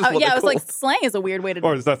 That's just Oh, what yeah, I they're was like, called. slang is a weird way to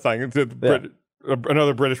Or is that slang? It's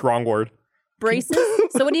another British wrong word. braces.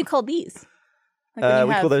 So what do you call these? Like when you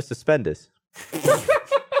we have- call those suspenders.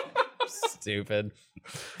 Stupid.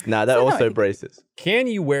 Nah, they're So no, also I- braces. Can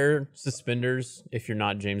you wear suspenders if you're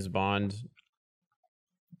not James Bond?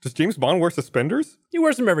 Does James Bond wear suspenders? He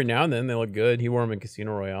wears them every now and then. They look good. He wore them in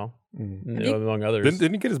Casino Royale, among others.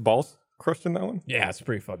 Didn't he get his balls crushed in that one? Yeah, it's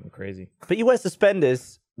pretty fucking crazy. But you wear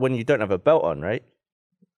suspenders when you don't have a belt on, right?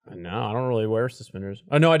 No, I don't really wear suspenders.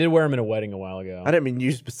 Oh no, I did wear them in a wedding a while ago. I don't mean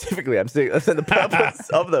you specifically. I'm saying the purpose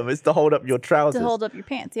of them is to hold up your trousers. to hold up your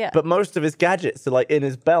pants. Yeah. But most of his gadgets are like in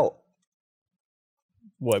his belt.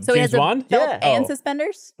 What? so he James has Bond? a belt Yeah. and Oh.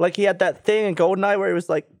 suspenders. Like he had that thing in GoldenEye where it was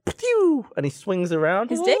like, pew, and he swings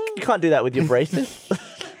around. His dick? You can't do that with your braces.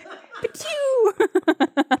 Pew!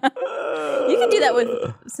 You can do that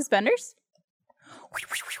with suspenders.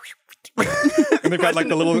 And they've got like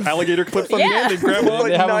the little alligator clips on the Yeah. end. They grab on.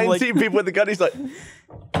 like They have 'em, 19 people with the gun. He's like, and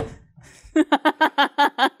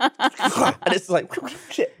it's like,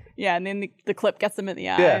 shit. Yeah, and then the clip gets them in the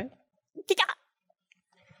eye. Yeah.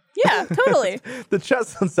 Yeah, totally. The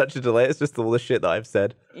chat's on such a delay. It's just all the shit that I've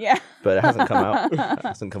said, Yeah. but it hasn't come out. It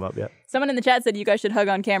hasn't come up yet. Someone in the chat said you guys should hug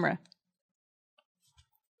on camera.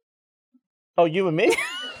 Oh, you and me?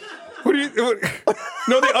 Who do you?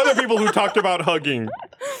 No, the other people who talked about hugging.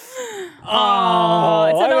 Oh,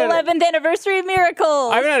 it's an I 11th anniversary miracle.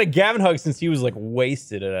 I haven't had a Gavin hug since he was like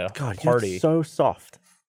wasted at a God, party. you're so soft.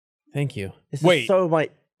 Thank you. This Wait, is so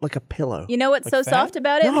like a pillow. You know what's so Like fat? soft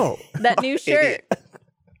about it? No. That new shirt.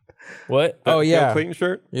 what? That Oh, yeah. Dale Clayton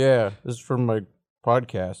shirt. Yeah, this is from my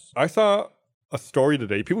podcast. I saw a story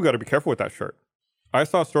today. People got to be careful with that shirt. I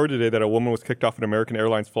saw a story today that a woman was kicked off an American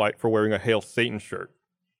Airlines flight for wearing a Hail Satan shirt.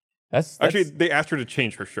 That's Actually, they asked her to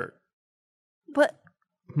change her shirt. But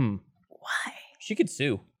hmm. why? She could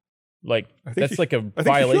sue. Like I think that's she- like a I think she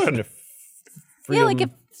violation should. of freedom, like, if-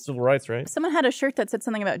 civil rights, right? If someone had a shirt that said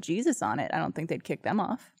something about Jesus on it, I don't think they'd kick them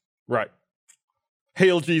off. Right.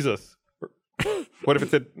 Hail Jesus. What if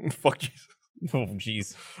it said fuck Jesus? Oh,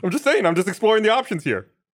 jeez. I'm just saying. I'm just exploring the options here.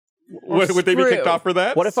 Would they be kicked screw. off for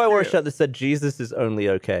that? What if I wore a shirt that said Jesus is only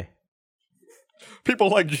okay? People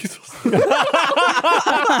like Jesus?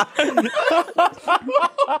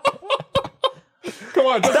 Come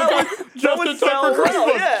on, just in time sell for Christmas.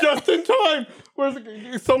 well, yeah. Just in time.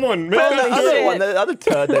 Where's someone? Make Well, that the shirt. other one, the other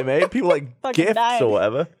turd they made, people like Fucking gifts dying. or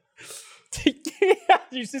whatever.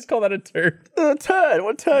 You just call that a turd. Turd,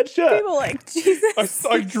 what turd shirt? People like Jesus.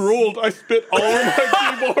 I drooled. I spit all over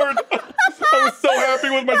my keyboard. I was so happy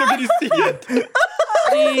with myself. Did you see it?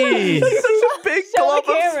 Jeez. Such a big Show glob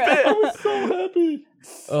the of camera. spit. So happy.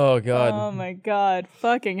 Oh god. Oh my God.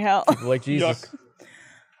 Fucking hell. Like Jesus.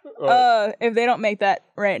 If they don't make that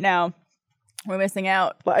right now, we're missing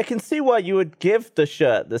out. But I can see why you would give the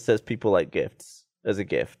shirt that says people like gifts as a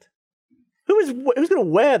gift. Who's going to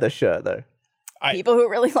wear the shirt though? People who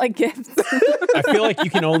really like gifts. I feel like you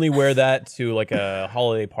can only wear that to like a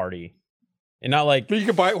holiday party, and not like But you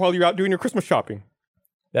can buy it while you're out doing your Christmas shopping.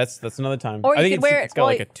 that's another time. Or I you think could wear it it's got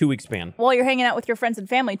while like a 2-week span. While you're hanging out with your friends and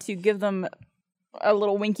family to give them a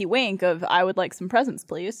little winky wink of, I would like some presents,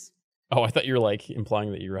 please. Oh, I thought you were like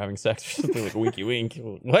implying that you were having sex or something like a winky wink.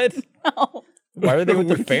 What? No. Why are they with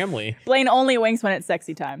their family? Blaine only winks when it's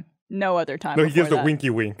sexy time. No other time. No, he before gives a that. winky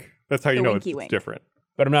wink. That's how you The know winky it's wink. different.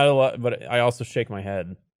 But I'm not a lot. But I also shake my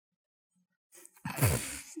head.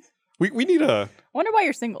 We need a Wonder why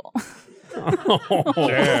you're single.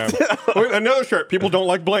 damn. Wait, another shirt. People don't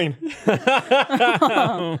like Blaine.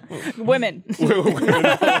 Women.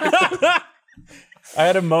 I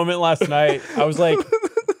had a moment last night. I was like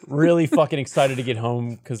really fucking excited to get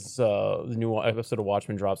home because the new episode of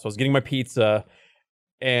Watchmen dropped. So I was getting my pizza,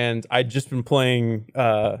 and I'd just been playing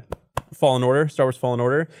Fallen Order, Star Wars Fallen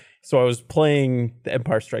Order. So I was playing the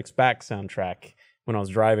Empire Strikes Back soundtrack when I was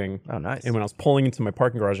driving. Oh, nice. And when I was pulling into my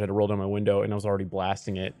parking garage, I had to roll down my window, and I was already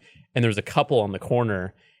blasting it. And there was a couple on the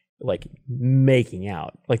corner, like making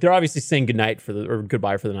out. Like they're obviously saying goodnight or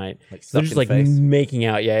goodbye for the night. Like They're just like face. making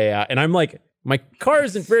out. Yeah. And I'm like, my car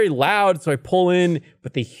isn't very loud, so I pull in,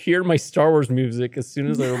 but they hear my Star Wars music as soon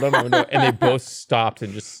as I roll down my window, and they both stopped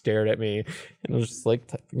and just stared at me. And I was just like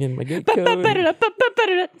typing in my gate code.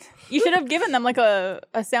 You should have given them like a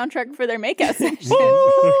soundtrack for their makeout session.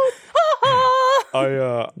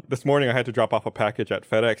 This morning I had to drop off a package at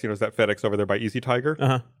FedEx. You know, it's that FedEx over there by Easy Tiger.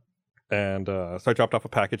 Uh-huh. And so I dropped off a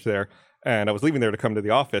package there, and I was leaving there to come to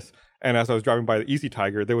the office. And as I was driving by the Easy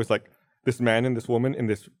Tiger, there was like this man and this woman in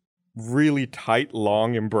this really tight,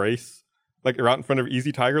 long embrace, like right in front of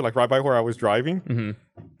Easy Tiger, like right by where I was driving. Mm-hmm.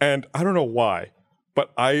 And I don't know why,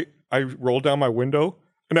 but I rolled down my window,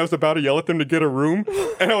 and I was about to yell at them to get a room,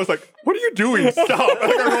 and I was like, "What are you doing? Stop!" I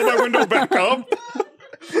think I rolled my window back up.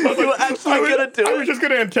 You were actually gonna do I it. was just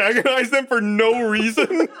gonna antagonize them for no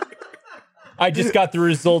reason. I just got the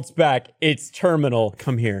results back. It's terminal.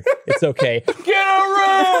 Come here. It's okay. Get a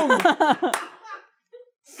room!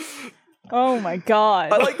 Oh my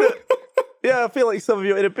god. I like that. Yeah, I feel like some of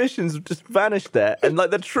your inhibitions just vanished there, and like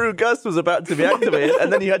the true Gus was about to be activated,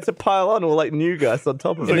 and then you had to pile on all like new Gus on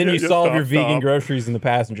top of it. And then you Yeah, saw all of stop, your vegan stop. groceries in the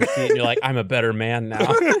passenger seat, and you're like, I'm a better man now.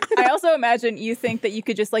 I also imagine you think that you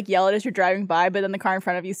could just like yell it as you're driving by, but then the car in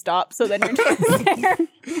front of you stops, so then you're just there.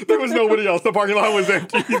 There was nobody else. The parking lot was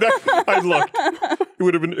empty. I looked. It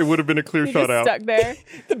would have been a clear You're shot just out. stuck there.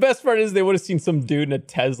 The best part is they would have seen some dude in a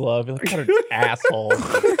Tesla. Be like, what an asshole.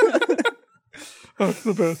 That's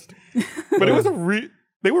the best. But it was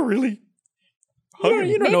they were really hugging.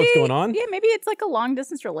 You don't know what's going on. Yeah, maybe it's like a long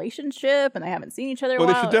distance relationship and they haven't seen each other. Well, a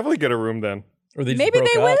they while. should definitely get a room then. Or they just Maybe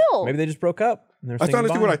broke they up. will. Maybe they just broke up. And they were That's saying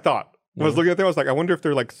honestly goodbye. what I thought. When I was looking at them, I was like, I wonder if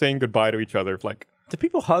they're like saying goodbye to each other. Like, Do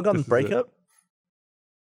people hug on This is breakup?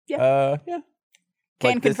 Yeah. Can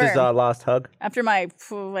Like this is confirm. our last hug. After I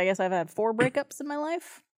guess I've had 4 breakups in my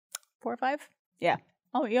life. 4 or 5? Yeah.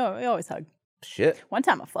 Oh, you always hug. Shit. One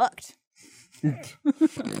time I fucked.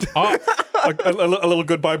 Oh, a little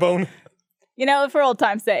goodbye bone. You know, for old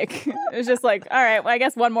time's sake. It was just like, all right, well, I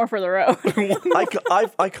guess one more for the road.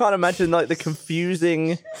 I can't imagine like the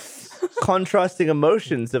confusing, contrasting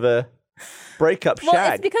emotions of a breakup Well,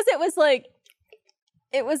 shag. it's because it was like,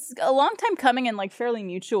 it was a long time coming and like fairly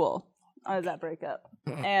mutual that breakup.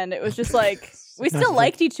 And it was just like, we still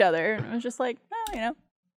liked each other. And it was just like, oh, you know,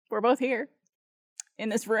 we're both here in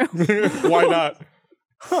this room. Why not?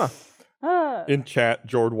 Huh. In chat,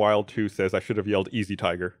 Jord Wild 2 says I should have yelled Easy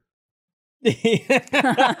Tiger.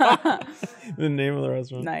 the name of the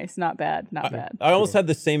restaurant. Nice. Not bad. Not bad. I almost had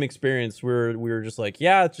the same experience where we were just like,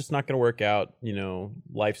 yeah, it's just not going to work out. You know,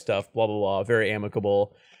 life stuff, blah, blah, blah. Very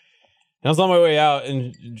amicable. And I was on my way out,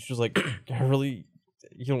 and she was like, I really,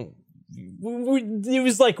 you know, it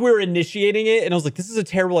was like we were initiating it, and I was like, this is a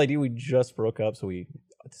terrible idea. We just broke up, so we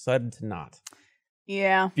decided to not.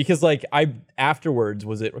 Yeah. Because like afterwards,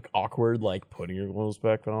 was it like, awkward, like putting your clothes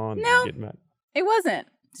back on? No. And getting mad? It wasn't,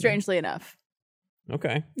 strangely enough.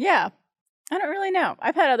 Okay. Yeah. I don't really know.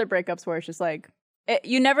 I've had other breakups where it's just like,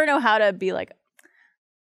 you never know how to be like,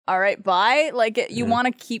 all right, bye. Like, you want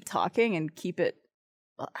to keep talking and keep it.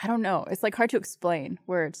 I don't know. It's like hard to explain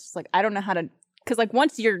where it's just like, I don't know how to, because like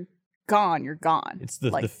once you're gone, you're gone. It's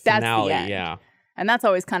the like, finale, that's the end. yeah. And that's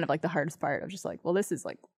always kind of like the hardest part of just like, well, this is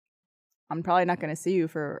like, I'm probably not going to see you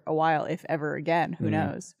for a while, if ever again. Who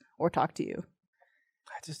knows? Or talk to you.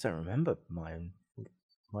 I just don't remember my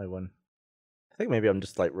one. I think maybe I'm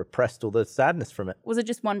just like repressed all the sadness from it. Was it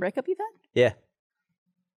just one breakup you've had? Yeah.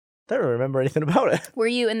 Don't remember anything about it. Were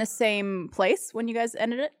you in the same place when you guys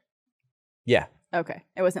ended it? Yeah. Okay.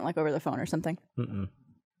 It wasn't like over the phone or something? Mm-mm.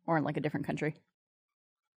 Or in like a different country?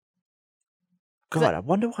 God, I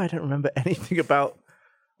wonder why I don't remember anything about.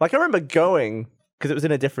 Like, I remember going because it was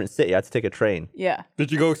in a different city. I had to take a train. Yeah.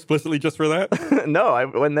 Did you go explicitly just for that? No, I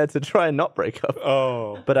went there to try and not break up,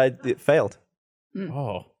 Oh. but it failed.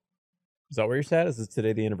 Oh. Is that where you're sad? Is it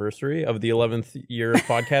today the anniversary of the 11th year of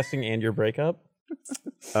podcasting and your breakup?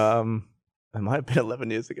 It might have been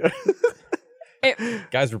 11 years ago.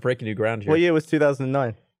 Guys, we're breaking new ground here. What year was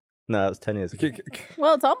 2009? No, it was 10 years ago.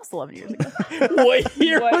 Well, it's almost 11 years ago. What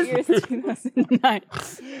year What was year is 2009?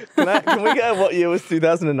 Can we get what year was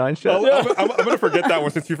 2009 show? I'm going to forget that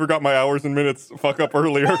one since you forgot my hours and minutes fuck up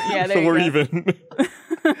earlier. Yeah, there so you we're go. even.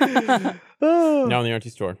 Now in the RT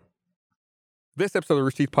store. This episode of the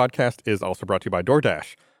Rooster Teeth Podcast is also brought to you by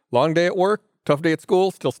DoorDash. Long day at work, tough day at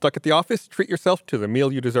school, still stuck at the office? Treat yourself to the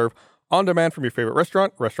meal you deserve on demand from your favorite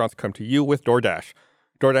restaurant. Restaurants come to you with DoorDash.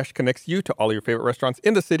 DoorDash connects you to all your favorite restaurants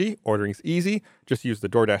in the city. Ordering's easy. Just use the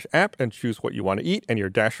DoorDash app and choose what you want to eat, and your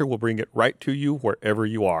Dasher will bring it right to you wherever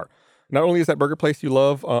you are. Not only is that burger place you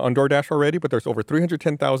love on DoorDash already, but there's over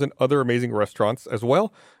 310,000 other amazing restaurants as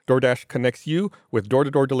well. DoorDash connects you with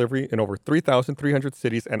door-to-door delivery in over 3,300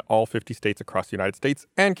 cities and all 50 states across the United States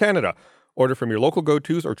and Canada. Order from your local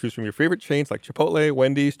go-tos or choose from your favorite chains like Chipotle,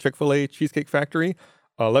 Wendy's, Chick-fil-A, Cheesecake Factory.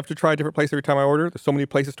 Love to try a different place every time I order. There's so many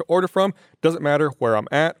places to order from. Doesn't matter where I'm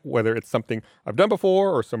at, whether it's something I've done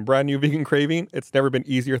before or some brand new vegan craving. It's never been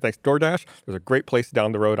easier thanks to DoorDash. There's a great place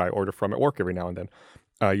down the road I order from at work every now and then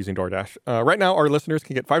using DoorDash. Right now, our listeners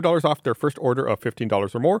can get $5 off their first order of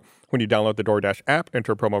 $15 or more when you download the DoorDash app.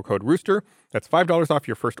 Enter promo code Rooster. That's $5 off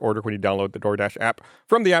your first order when you download the DoorDash app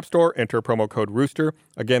from the App Store. Enter promo code Rooster.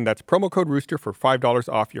 Again, that's promo code Rooster for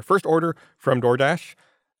 $5 off your first order from DoorDash.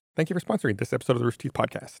 Thank you for sponsoring this episode of the Rooster Teeth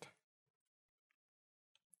Podcast.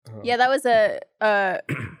 Yeah, that was a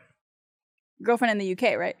girlfriend in the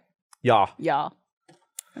UK, right? Yeah. Yeah. I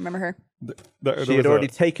remember her. She had already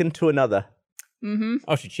taken to another. Mm-hmm.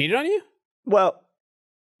 Oh, she cheated on you? Well,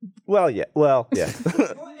 yeah.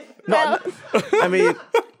 Not, I mean,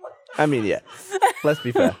 yeah. Let's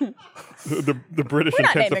be fair. The British We're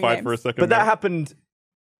not naming intensified for a names. second. But that there. happened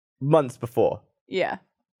months before. Yeah.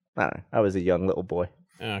 I don't know. I was a young little boy.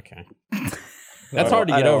 Okay. That's hard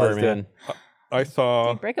to get I know what I over, was man. doing. I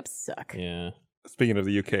saw, Dude, breakups suck. Yeah. speaking of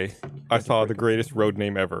the UK, I saw the greatest road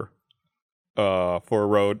name ever for a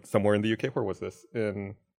road somewhere in the UK. Where was this?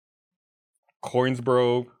 In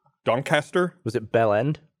Coinsborough, Doncaster? Was it Bell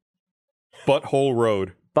End? Butthole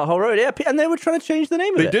Road. Butthole Road, yeah. And they were trying to change the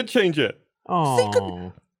name of They it. did change it.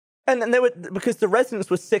 Oh. And they were, because the residents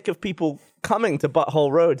were sick of people coming to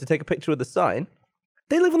Butthole Road to take a picture with the sign.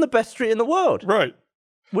 They live on the best street in the world. Right.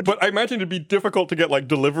 But I imagine it'd be difficult to get like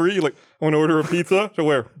delivery. Like, I want to order a pizza to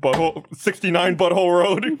where? 69 Butthole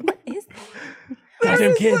Road.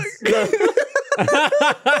 Goddamn kids.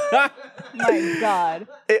 My God.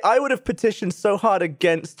 I would have petitioned so hard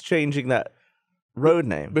against changing that road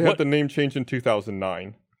name. They had the name changed in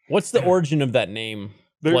 2009. What's the origin of that name?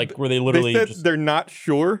 Like, were they literally They said just... they're not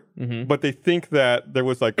sure, Mhm. but they think that there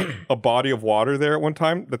was like a body of water there at one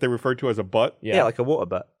time that they referred to as a butt. Yeah, like a water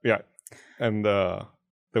butt. Yeah. And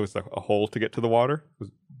there was like a hole to get to the water. It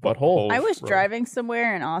was Butthole. I was Road. driving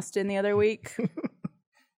somewhere in Austin the other week.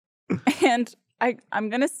 And I'm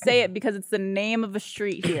going to say it because it's the name of a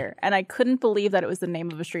street here. And I couldn't believe that it was the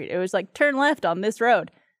name of a street. It was like, turn left on this road.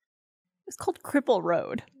 It was called Cripple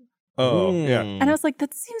Road. Oh, yeah. And I was like,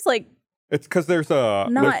 that seems like, It's because there's a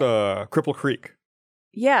Cripple Creek.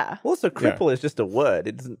 yeah. Also, cripple is just a word.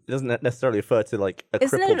 It doesn't necessarily refer to like a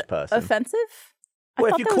Isn't crippled it person. offensive? I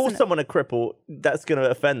Well, thought if you that call was someone a cripple, that's going to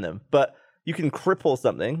offend them. But you can cripple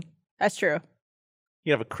something. That's true.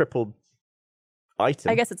 You have a crippled item.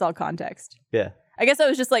 I guess it's all context. Yeah. I guess I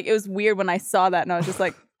was just like, it was weird when I saw that and I was just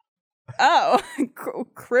like, oh,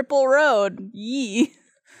 Cripple Road. Yee.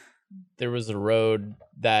 There was a road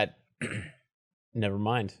that... Never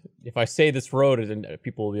mind. If I say this road, then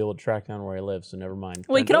people will be able to track down where I live, so never mind.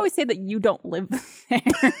 Well, you can always say that you don't live there.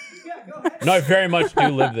 No, I very much do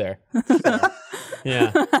live there. So,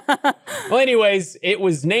 yeah. Well, anyways, it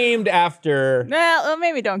was named after... Well,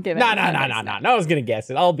 maybe don't give it. No, I was going to guess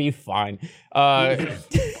it. I'll be fine.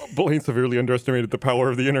 Blaine severely underestimated the power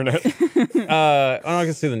of the internet. I'm not going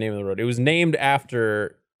to say the name of the road. It was named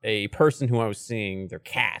after a person who I was seeing, their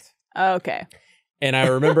cat. Okay. And I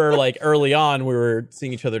remember, like, early on, we were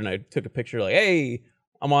seeing each other, and I took a picture, like, hey,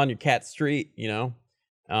 I'm on your cat street, you know?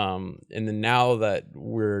 And then now that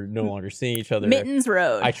we're no longer seeing each other, Mittens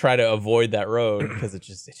Road. I try to avoid that road because it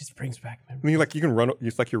just brings back I memories. mean, like you can run.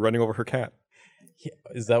 It's like you're running over her cat. Yeah,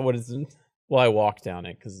 is that what it's in? Well, I walk down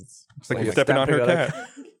it because it's... It's like Well, you're stepping on her stamping on cat.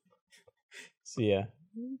 So, yeah,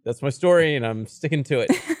 that's my story, and I'm sticking to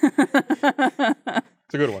it.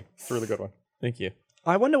 It's a good one. It's a really good one. Thank you.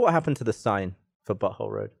 I wonder what happened to the sign for Butthole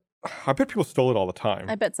Road. I bet people stole it all the time.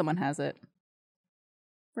 I bet someone has it.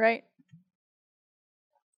 Right?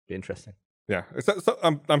 Be interesting. Yeah,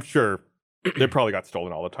 I'm sure they probably got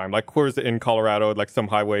stolen all the time. Like, where is it in Colorado? Like, some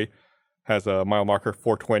highway has a mile marker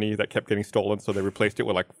 420 that kept getting stolen, so they replaced it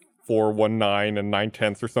with like 419 and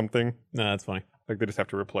 9/10 or something. No, that's funny. Like, they just have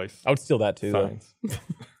to replace I would steal that too, though. signs.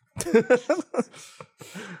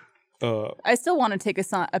 I still want to take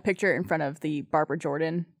a picture in front of the Barbara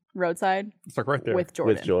Jordan roadside It's like right there. with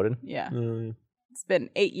Jordan. With Jordan. Yeah. It's been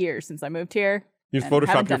 8 years since I moved here. You just and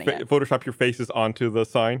haven't done it yet. Photoshop your faces onto the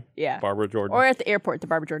sign. Yeah. Barbara Jordan. Or at the airport, the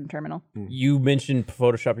Barbara Jordan terminal. You mentioned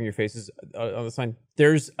photoshopping your faces on the sign.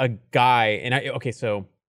 There's a guy, so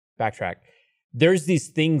backtrack. There's these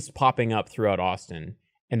things popping up throughout Austin,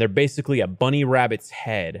 and they're basically a bunny rabbit's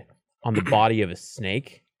head on the body of a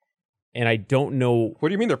snake. And I don't know. What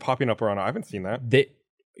do you mean they're popping up around? I haven't seen that.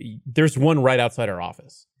 There's one right outside our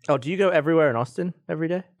office. Oh, do you go everywhere in Austin every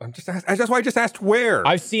day? That's why I just asked where.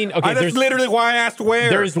 I've seen. That's literally why I asked where.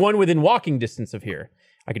 There is one within walking distance of here.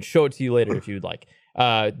 I could show it to you later if you'd like.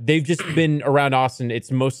 They've just been around Austin. It's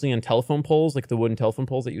mostly on telephone poles, like the wooden telephone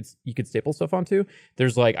poles that you could staple stuff onto.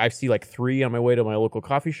 There's I see 3 on my way to my local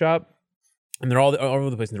coffee shop, and they're all over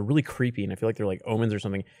the place, and they're really creepy, and I feel like they're like omens or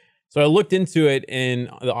something. So I looked into it, and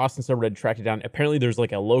the Austin subreddit tracked it down. Apparently, there's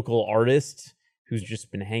a local artist who's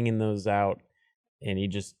just been hanging those out, and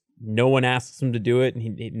no one asks him to do it,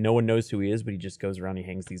 and no one knows who he is, but he just goes around. He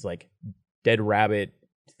hangs these dead rabbit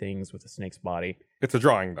things with a snake's body. It's a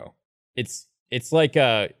drawing though. It's it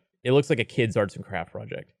looks like a kid's arts and craft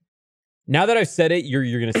project. Now that I've said it,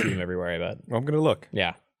 you're gonna see them everywhere. I bet. I'm gonna look.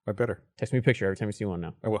 Yeah, I better. text me a picture every time you see one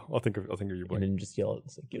now. I will. I'll think of you, And Blaine. then just yell it.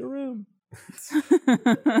 It's get a room.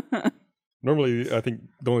 Normally, I think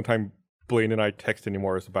the only time Blaine and I text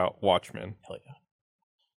anymore is about Watchmen. Hell yeah.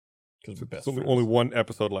 Because we're best There's friends. only one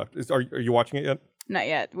episode left. Are you watching it yet? Not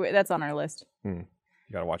yet. That's on our list. You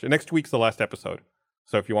gotta watch it. Next week's the last episode.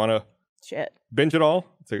 So if you want to Shit. binge it all,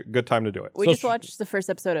 it's a good time to do it. We So just watched the first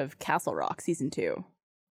episode of Castle Rock season 2,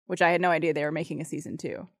 which I had no idea they were making a season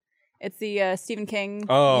 2. It's the Stephen King.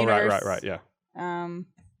 Oh, universe. right, yeah.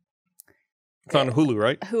 It's Yeah. on Hulu,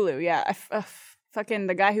 right? Hulu, yeah. Fucking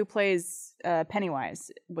the guy who plays Pennywise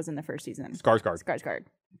was in the first season. Skarsgård. Skarsgård.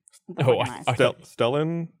 Oh, Nice.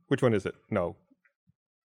 Stellan? Which one is it? No.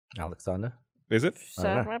 Alexander. Is it?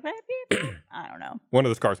 I don't know. One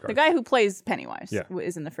of the Skarsgård. The guy who plays Pennywise Yeah.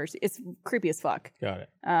 is in the first. It's creepy as fuck. Got it.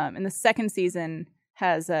 And the second season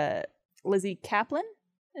has Lizzie Kaplan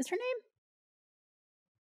is her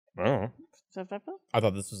Oh. name. I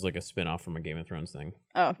thought this was a spin-off from a Game of Thrones thing.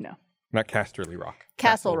 Oh no, Not Casterly Rock.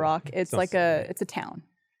 Castle Rock. It's Sounds it's a town,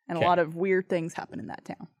 and Okay. a lot of weird things happen in that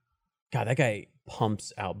town. God, that guy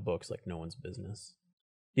pumps out books like no one's business.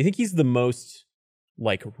 Do you think he's the most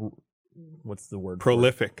what's the word? for it?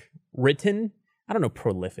 Prolific. Written? I don't know.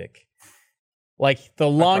 Prolific. The tried to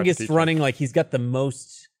longest teach running. He's got the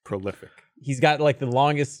most. Prolific. He's got the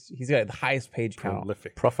longest. He's got the highest page count.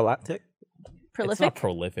 Prolific. Prophylactic. It's not Prolific.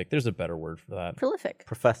 prolific. There's a better word for that. Prolific.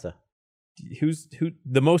 Professor. Who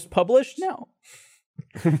the most published? No,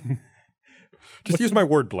 Just use my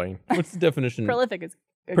word, Blaine. What's the definition? prolific is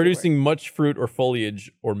a good Producing much fruit or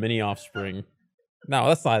foliage or many offspring. No,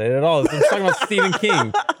 that's not it at all. I'm talking about Stephen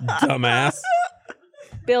King, dumbass. word.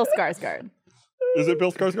 Bill Skarsgård. Is it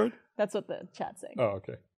Bill Skarsgård? That's what the chat's saying. Oh,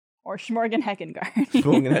 okay. Or Schmorgen Heckengard.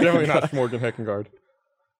 Definitely not Morgan Heckengard.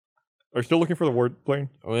 Are you still looking for the word, Blaine?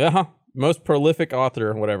 Oh, yeah. Most prolific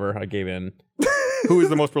author, whatever. I gave in. Who is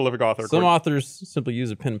the most prolific author? Some authors simply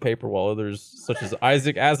use a pen and paper, while others, such as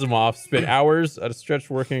Isaac Asimov, spent hours at a stretch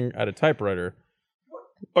working at a typewriter.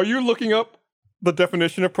 Are you looking up the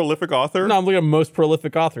definition of prolific author? No, I'm looking at most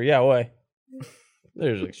prolific author. Yeah, why?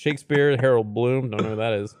 There's Shakespeare, Harold Bloom. Don't know who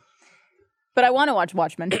that is. But I want to watch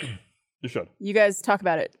Watchmen. You should. You guys talk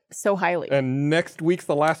about it so highly. And next week's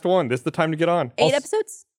the last one. This is the time to get on. 8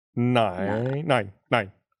 episodes? Nine.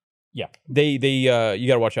 Yeah, they you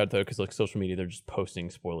gotta watch out though, because social media, they're just posting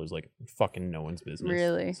spoilers like fucking no one's business.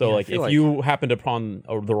 Really? So Yeah, I if feel like- you happened upon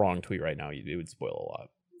the wrong tweet right now, it would spoil a lot.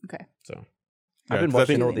 Okay. So I've been 'cause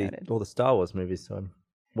I watching think- all the Star Wars movies, so I'm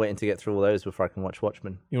waiting to get through all those before I can watch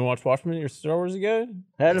Watchmen. you want to watch Watchmen? Your Star Wars again?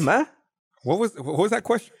 Hey, man. What was that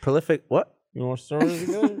question? Prolific. What? You want to watch Star Wars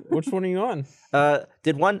again? Which one are you on?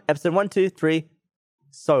 Did episode 1, 2, 3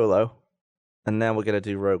 solo, and now we're gonna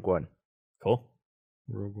do Rogue One. Cool.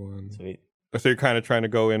 Rogue One. Sweet. So you're kind of trying to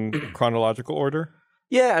go in chronological order?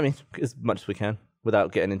 Yeah, I mean, as much as we can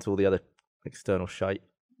without getting into all the other external shite.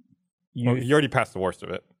 You already passed the worst of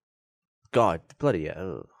it. God, bloody yeah.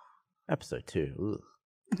 Ugh. Episode 2.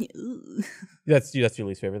 Ugh. That's your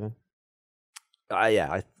least favorite then?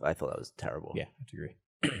 Yeah, I thought that was terrible. Yeah, I agree.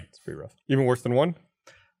 It's pretty rough. Even worse than 1?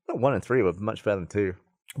 1 and 3 were much better than 2.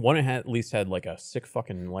 One at least had a sick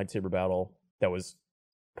fucking lightsaber battle that was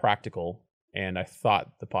practical, and I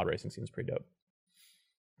thought the pod racing scene was pretty dope.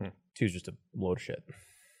 2's just a load of shit.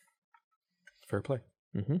 Fair play.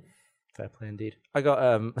 Mm-hmm. Fair play indeed. I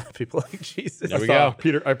got people like Jesus. There we I saw go.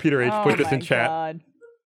 Peter H Oh put this my in chat. God.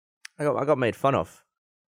 I got made fun of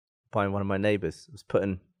by one of my neighbors. I was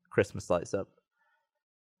putting Christmas lights up,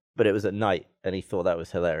 but it was at night, and he thought that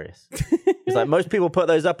was hilarious. He's like, most people put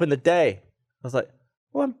those up in the day. I was like,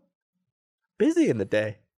 well, I'm busy in the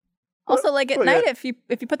day. Also, like at Well, night, yeah. if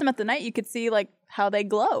you put them at the night, you could see like how they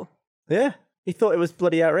glow. Yeah, he thought it was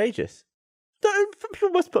bloody outrageous. People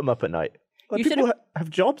must put them up at night. Like, You people should've- have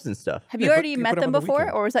jobs and stuff. Have you Yeah, but already you met put 'em them on the before,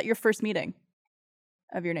 weekend. or was that your first meeting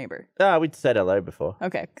of your neighbor? We'd said hello before.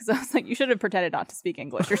 Okay, because I was like, you should have pretended not to speak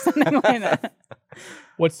English or something like that.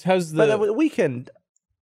 How's But the the weekend,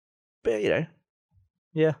 but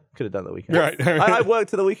yeah, could have done the weekend. Right. I worked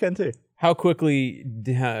to the weekend too. how quickly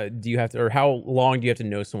do you have to, or how long do you have to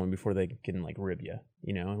know someone before they can like rib you,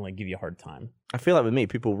 and like give you a hard time? I feel like with me,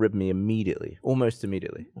 people rib me immediately, almost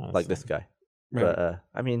immediately, Oh, like that's this guy. Right. But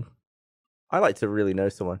I mean, I like to really know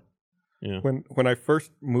someone. When I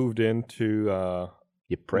first moved into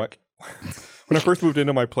You prick. when I first moved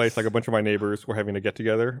into my place, like a bunch of my neighbors were having a get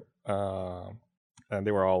together, and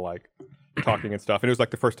they were all like talking and stuff. And it was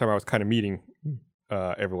like the first time I was kind of meeting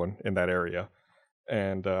everyone in that area.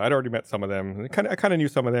 And I'd already met some of them. I kind of knew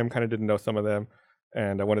some of them, kind of didn't know some of them.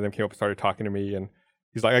 And one of them came up and started talking to me. And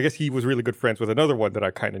he's like, I guess he was really good friends with another one that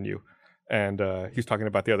I kind of knew. And he was talking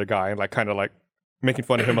about the other guy and like kind of like making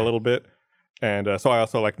fun of him a little bit. And so I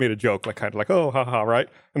also like made a joke, like kind of like, oh, haha, right?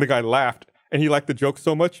 And the guy laughed. And he liked the joke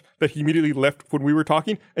so much that he immediately left when we were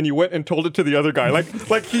talking, and he went and told it to the other guy.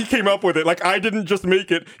 Like he came up with it. Like I didn't just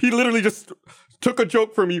make it. He literally just took a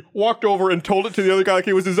joke from me, walked over, and told it to the other guy like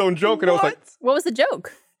it was his own joke. And I was like, What was the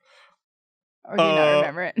joke? Or do you not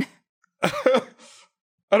remember it?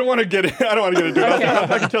 I don't want to get into it. Okay.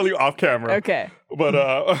 I can tell you off camera. Okay. But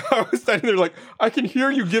I was standing there like, I can hear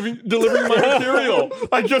you delivering my material.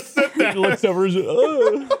 I just said that. He looks over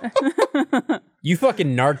and says, You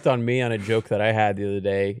fucking narked on me on a joke that I had the other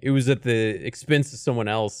day. It was at the expense of someone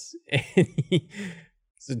else. And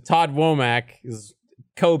so Todd Womack is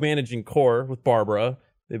co-managing Core with Barbara.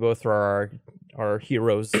 They both are our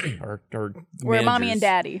heroes, our We're mommy managers. and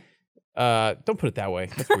daddy. Don't put it that way.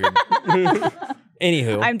 That's weird.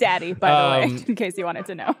 Anywho, I'm daddy, by the way, in case you wanted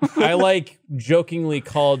to know. I like jokingly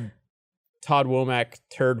called Todd Womack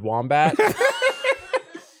Turd Wombat.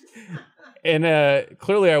 And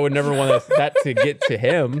clearly I would never want that to get to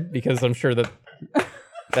him because I'm sure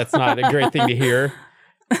that's not a great thing to hear.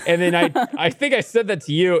 And then I think I said that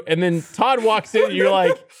to you. And then Todd walks in and you're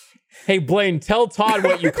like, hey, Blaine, tell Todd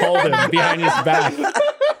what you called him behind his back.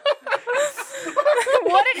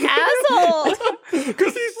 What an asshole!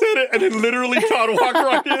 Because he said it, and then literally Todd walked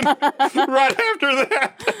right in right after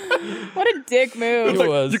that. What a dick move. It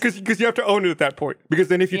was. Because you have to own it at that point. Because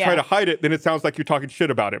then if you try Yeah. to hide it, then it sounds like you're talking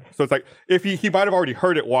shit about him. So it's like, if he might have already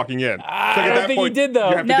heard it walking in. So I at don't that think he point, did, though.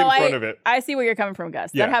 You have to get in front of it. I see where you're coming from,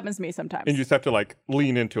 Gus. Yeah. That happens to me sometimes. And you just have to like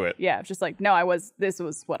lean into it. Yeah, it's just like, no, this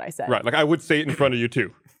was what I said. Right. Like I would say it in front of you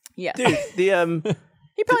too. Yes. The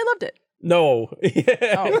He probably loved it. No.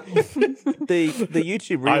 Oh. the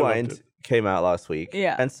YouTube I loved Rewind it. came out last week.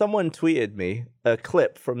 Yeah. And someone tweeted me a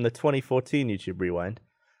clip from the 2014 YouTube Rewind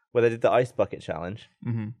where they did the ice bucket challenge.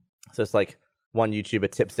 Mm-hmm. So it's like one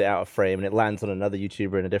YouTuber tips it out of frame and it lands on another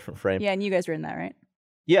YouTuber in a different frame. Yeah, and you guys were in that, right?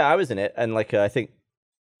 Yeah, I was in it. And like I think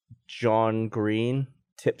John Green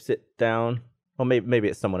tips it down. Or maybe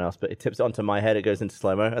it's someone else, but it tips it onto my head. It goes into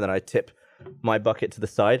slow-mo. And then I tip my bucket to the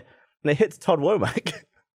side. And it hits Todd Womack.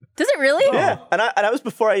 Does it really? Yeah. And that was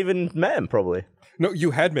before I even met him, probably. No,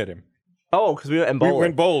 you had met him. Oh, because we went in We bowling.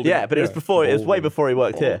 went bowling. Yeah, but it was Yeah. before. It was way before he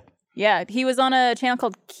worked here. Yeah, he was on a channel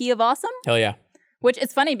called Key of Awesome, Hell yeah. which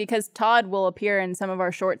it's funny because Todd will appear in some of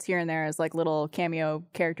our shorts here and there as like little cameo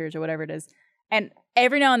characters or whatever it is. And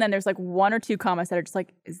every now and then there's like one or two comments that are just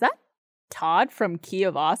like, is that Todd from Key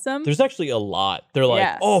of Awesome? There's actually a lot. They're like,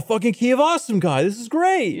 Yeah. oh, fucking Key of Awesome guy. This is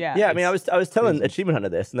great. Yeah. Yeah, I mean, I was telling Achievement Hunter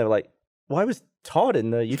this, and they were like, "Why was Todd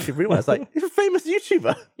in the YouTube Rewind?" I was like, "He's a famous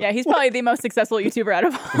YouTuber." Yeah, he's probably the most successful YouTuber out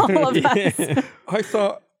of all of us. I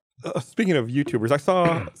saw, speaking of YouTubers, I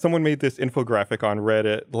saw someone made this infographic on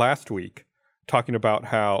Reddit last week talking about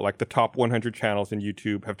how like the top 100 channels in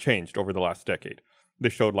YouTube have changed over the last decade. They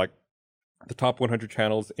showed like the top 100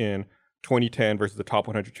 channels in 2010 versus the top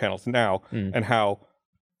 100 channels now, and how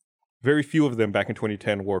very few of them back in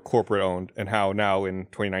 2010 were corporate owned, and how now in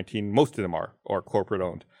 2019 most of them are corporate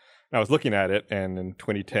owned. And I was looking at it, and in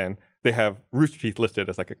 2010 they have Rooster Teeth listed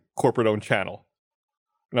as like a corporate owned channel.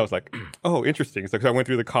 And I was like, oh, interesting. So 'cause I went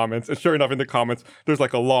through the comments, and sure enough, in the comments, there's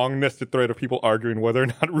like a long nested thread of people arguing whether or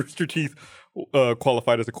not Rooster Teeth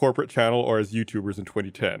qualified as a corporate channel or as YouTubers in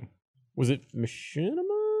 2010. Was it Machinima?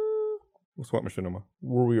 What's what, Machinima?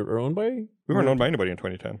 Were we owned by? We weren't owned by anybody in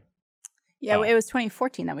 2010. Yeah, Oh. it was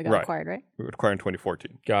 2014 that we got Right. acquired, right? We were acquired in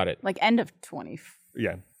 2014. Got it. Like end of 2014.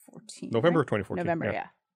 Yeah, November right? of 2014. November, yeah.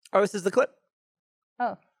 Oh, this is the clip.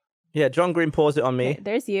 Oh, Yeah, John Green paused it on me. okay,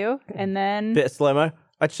 there's you, and then Bit of slow mo.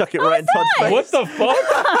 I chuck it right in Todd's face. What the fuck?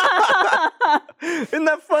 Isn't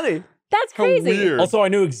that funny? that's How crazy. weird. Also, I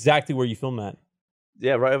knew exactly where you filmed that.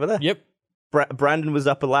 Yeah, right over there. Yep. Brandon was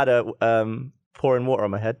up a ladder pouring water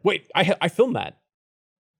on my head. Wait, I filmed that.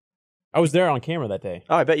 I was there on camera that day.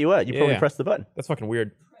 Oh, I bet you were. You probably Yeah. pressed the button. That's fucking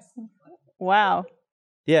weird. Wow.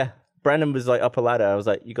 Yeah. Brandon was like up a ladder. I was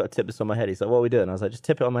like, "You got to tip this on my head." He's like, "What are we doing?" I was like, "Just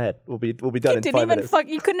tip it on my head. We'll be done You in didn't 5 even minutes." fuck.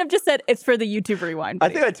 You couldn't have just said it's for the YouTube rewind. I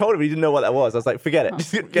buddy. think I told him he didn't know what that was. I was like, "Forget it.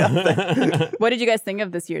 Just get up there." What did you guys think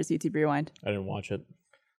of this year's YouTube rewind? I didn't watch it.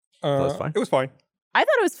 That was fine. It was fine. I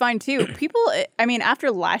thought it was fine too. People, I mean, after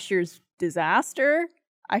last year's disaster,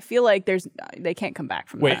 I feel like they can't come back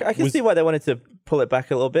from Wait, that. I can Was- see why they wanted to pull it back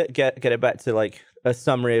a little bit, get it back to like a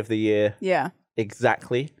summary of the year Yeah,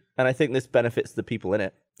 exactly. And I think this benefits the people in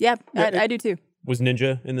it. yeah, Yeah, I do too. Was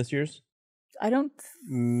Ninja in this year's? I don't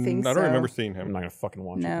think I so. don't remember seeing I'm him. not gonna fucking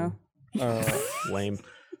watch No. it. Lame.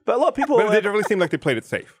 But a lot of people, But it really seemed like they played it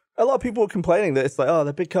safe. a lot of people were complaining that it's like, oh,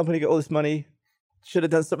 the big company got all this money, should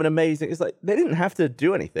have done something amazing. It's like they didn't have to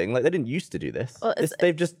do anything. Like they didn't used to do this. Well,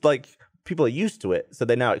 They've just like people are used to it, so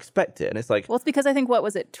they now expect it. And it's like, Well, it's because I think what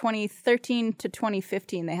was it, 2013 to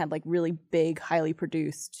 2015, they had like really big, highly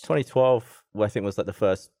produced. 2012, I think was like the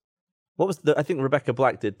first. What was I think Rebecca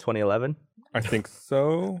Black did 2011, I think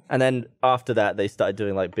so. and then after that they started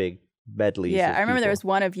doing like big medleys. Yeah, of I remember there was people.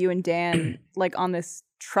 one of you and Dan like on this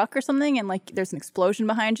truck or something, and like there's an explosion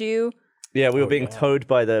behind you. Yeah, we were being towed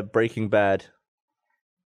by the Breaking Bad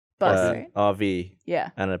Bus, right? RV, Yeah,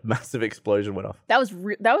 and a massive explosion went off. that was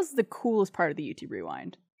the coolest part of the YouTube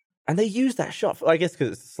rewind. And they used that shot, I guess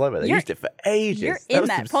because it's slow mo. They You're- used it for ages. you're That in was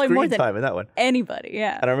that, some probably more screen than- time in that one. Anybody,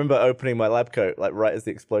 yeah. And I remember opening my lab coat like right as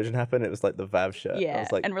the explosion happened. It was like the Vav shirt. I Yeah,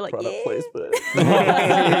 was like, and we're like, product yeah. placement.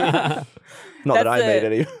 Not that That's I made the-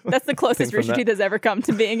 any. That's the closest from Richard that. Teeth has ever come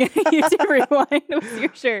to being in a YouTube rewind with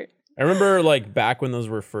your shirt. I remember like back when those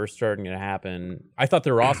were first starting to happen. I thought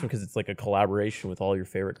they were awesome because it's like a collaboration with all your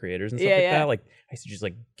favorite creators and stuff Yeah, like yeah. that. Like I used to just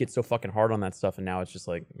like get so fucking hard on that stuff, and now it's just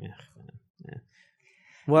like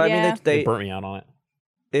Well, I Yeah. mean, they they burnt me out on it.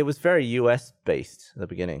 it was very US based at the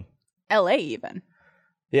beginning. LA even.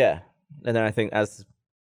 Yeah. And then I think as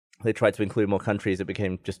they tried to include more countries, it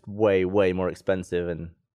became just way, way more expensive,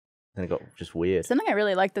 and then it got just weird. Something I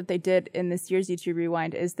really liked that they did in this year's YouTube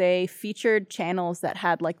Rewind is they featured channels that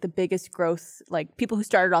had like the biggest growth, like people who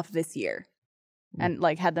started off this year and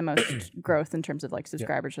like had the most growth in terms of like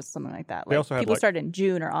subscribers or something like that. They Like also had, people like- started in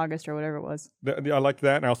June or August or whatever it was. I liked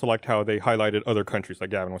that, and I also liked how they highlighted other countries, like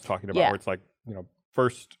Gavin was talking about, Yeah. where it's like,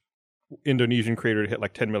 first Indonesian creator to hit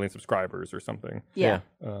like 10 million subscribers or something. Yeah.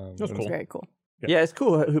 That's and- It's cool. very cool. Yeah, it's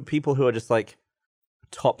cool people who are just like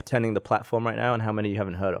top 10ing the platform right now and how many you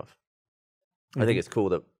haven't heard of. I think it's cool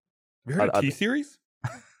that Have you heard I- of T-Series?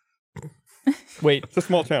 Wait, It's a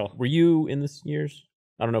small channel. were you in this year's?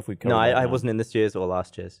 I don't know if we covered no, that or I not. wasn't in this year's or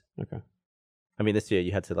last year's. Okay. I mean, this year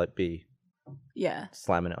you had to like be Yeah.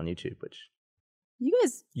 slamming it on YouTube, which You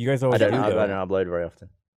guys, You guys I always don't, do, I though. don't upload very often.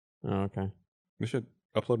 Oh, okay. We should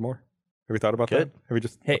upload more. Have you thought about Good. that? Have we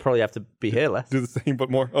just Hey, I'll probably have to be here less. do the same but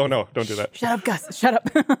more? Oh no, don't do that. shut up, Gus. Shut up.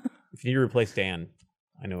 if you need to replace Dan,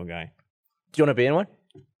 I know a guy. Do you want to be in one?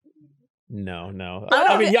 No. I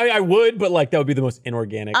I mean, yeah, I would, but like that would be the most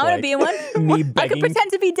inorganic. I want to like, be in one. Me I could begging.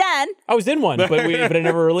 pretend to be Dan. I was in one, but I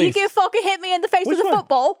never You released. can fucking hit me in the face Which with a one?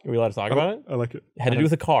 football. Are we allowed to talk about it? I like it. It had to do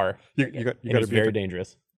with a car. You got And to it was be very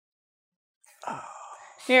dangerous.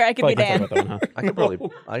 Here, I could be Probably can't Dan. talk about that one, huh? I could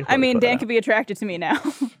probably. I mean, Dan could be attracted to me now.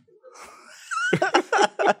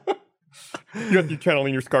 You have to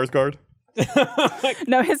channeling your Skarsgård.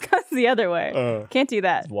 No, his goes the other way. Can't do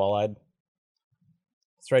that. Wall-eyed.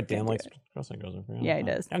 That's right. Dan likes crossing girls. Yeah, he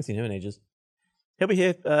does. I haven't seen him in ages. He'll be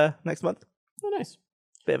here next month. Oh, nice.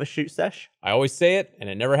 Bit of a shoot sesh. I always say it, and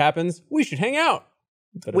it never happens. We should hang out.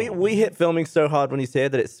 But We hit filming so hard when he's here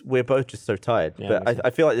that we're both just so tired. Yeah, but makes I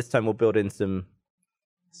feel like this time we'll build in some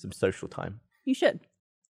social time. You should.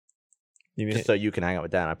 You mean Just so you can hang out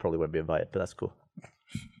with Dan. I probably won't be invited, but that's cool.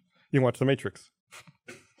 You can watch The Matrix.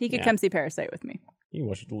 He could Yeah. come see Parasite with me. you can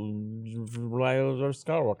watch Rise of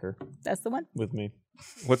Skywalker That's the one. with me.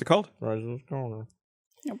 What's it called? Rise of Skywalker.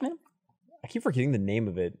 Okay. I keep forgetting the name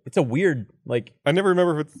of it. It's a weird, like, I never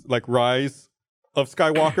remember if it's like Rise of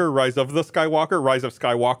Skywalker, Rise of the Skywalker, Rise of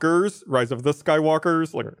Skywalkers, Rise of the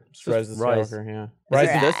Skywalkers. Like, just Rise of Rise. Skywalker. Yeah. Is Rise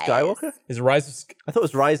it of the Skywalker? is it Rise of. I thought it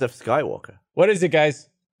was Rise of Skywalker. What is it, guys?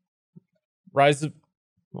 Rise of.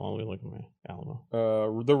 Well, let me look at my. I don't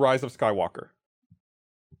know. The Rise of Skywalker.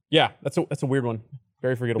 Yeah, that's a weird one.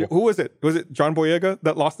 Very forgettable. Who was it? Was it John Boyega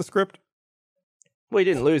that lost the script? Well, he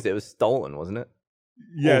didn't lose it. It was stolen, wasn't it?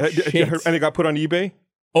 Yeah, Oh, shit. and it got put on eBay.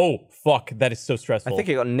 Oh fuck, that is so stressful. I think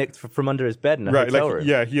it got nicked from under his bed in a Right, hotel like room.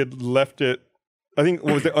 yeah, he had left it. I think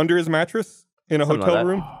was it under his mattress in a Something hotel like that.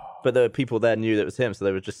 room? But the people there knew that it was him, so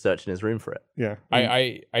they were just searching his room for it. Yeah,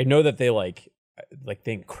 I know that they like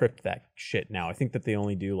they encrypt that shit now. I think that they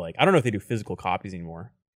only do I don't know if they do physical copies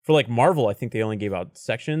anymore. For like Marvel, I think they only gave out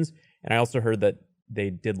sections, and I also heard that they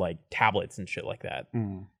did like tablets and shit like that.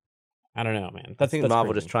 I don't know, man. I think that's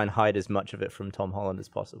Marvel crazy. just try and hide as much of it from Tom Holland as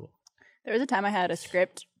possible. There was a time I had a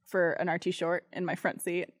script for an RT short in my front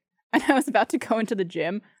seat, and I was about to go into the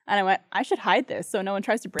gym, and I went, I should hide this so no one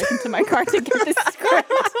tries to break into my car to get this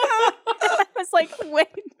script. I was like, wait,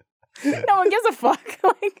 no one gives a fuck.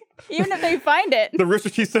 Like, even if they find it. the Rooster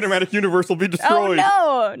Teeth cinematic universe will be Oh destroyed.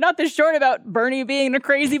 no, not the short about Bernie being a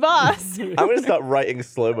crazy boss. I'm gonna start writing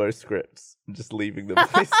slow-mo scripts and just leaving them.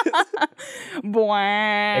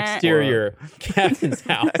 Bwah. Exterior, Gavin's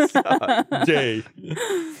house. Jay,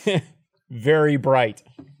 Very bright.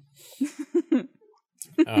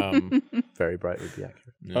 Very bright would be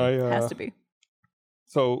accurate. Has to be.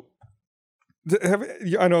 So,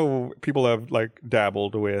 I know people have like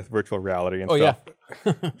dabbled with virtual reality and Oh yeah.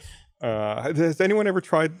 stuff. Has anyone ever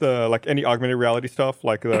tried the any augmented reality stuff,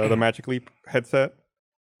 like the Magic Leap headset?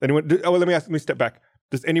 Anyone? Let me step back.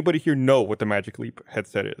 Does anybody here know what the Magic Leap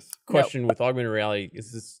headset is? Question with augmented reality: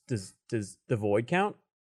 is this does the Void count?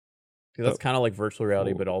 Because that's kind of like virtual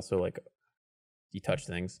reality, but also like you touch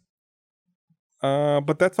things.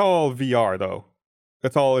 But that's all VR though.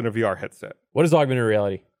 That's all in a VR headset What is augmented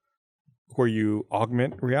reality? where you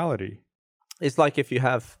augment reality, It's like if you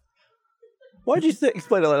have. Why did you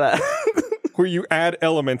explain it like that? where you add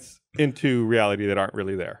elements into reality that aren't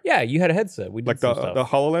really there, Yeah, you had a headset. We did like some the stuff.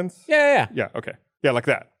 HoloLens. Yeah. Yeah. Okay. Yeah, like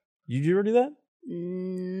that. Did you ever do that?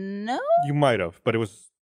 No. You might have, but it was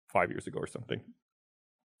 5 years ago or something.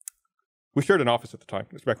 We shared an office at the time.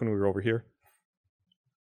 It was back when we were over here.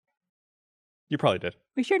 You probably did.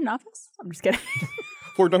 We shared an office? I'm just kidding.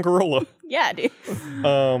 For Dunkerola. Yeah, dude.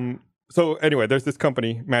 So anyway, there's this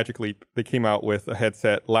company, Magic Leap. They came out with a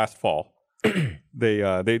headset last fall.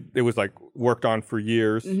 It was like worked on for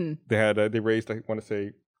years. They raised, I want to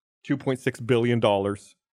say, $2.6 billion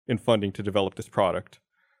in funding to develop this product.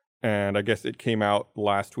 And I guess it came out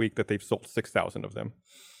last week that they've sold 6,000 of them.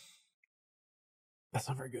 That's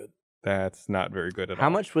not very good. That's not very good at all. How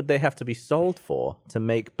much would they have to be sold for to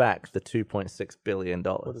make back the $2.6 billion?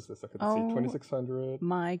 What is this? I can Oh. see 2,600.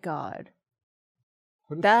 My God.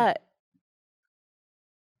 What is That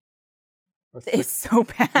That's is so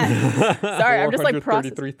bad. Sorry, I'm just like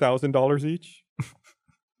processing. $433,000 each.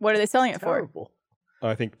 What are they selling it for? Terrible.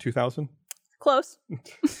 I think 2,000. Close.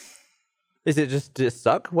 Is it just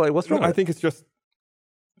suck? What's wrong? I with it? think it's just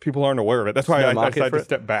people aren't aware of it. That's why no I market decided for to it?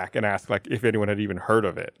 step back and ask if anyone had even heard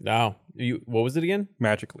of it. No. What was it again?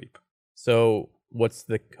 Magic Leap. So what's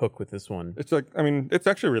the hook with this one? It's it's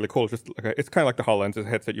actually really cool. It's just it's kind of like the HoloLens. It's a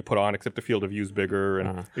headset you put on, except the field of view is bigger,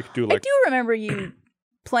 and you can do I do remember you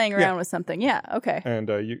playing around with something. Yeah, okay. and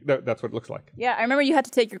that's what it looks like. Yeah, I remember you had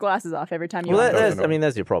to take your glasses off every time you Well, wanted to.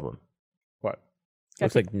 there's your problem. What?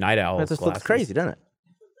 Looks like Night Owl. That just looks crazy, doesn't it?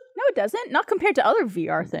 No, it doesn't. Not compared to other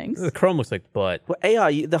VR things. The Chrome looks like butt. Well,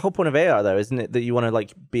 AR, the whole point of AR, though, isn't it that you want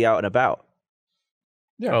to be out and about?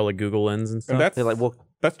 Yeah. Oh, like Google Lens and stuff. And that's They're like, well,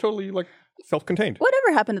 that's totally self-contained.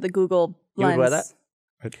 Whatever happened to the Google You would Lens?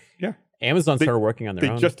 wear that? Yeah. Amazon started working on their They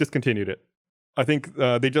own. just discontinued it. I think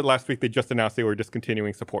last week they just announced they were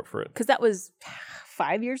discontinuing support for it. Because that was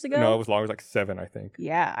 5 years ago. No, it was long. It was like 7, I think.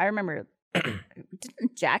 Yeah, I remember.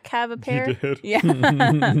 Didn't Jack have a pair? He did. Yeah.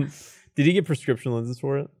 Did he get prescription lenses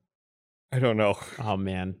for it? I don't know. Oh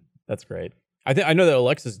man, that's great. I know that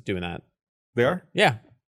Alexa's doing that. They are? Yeah.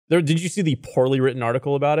 Did you see the poorly written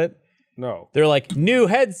article about it? No. They're like, new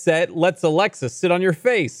headset lets Alexa sit on your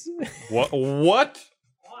face. What?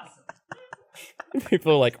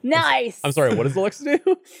 People are like, Nice. I'm sorry, what does Alexa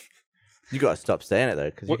do? you got to stop saying it, though,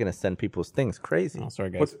 because you're going to send people's things crazy. Oh, sorry,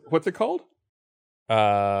 guys. What's it called?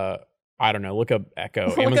 I don't know. Look up Echo.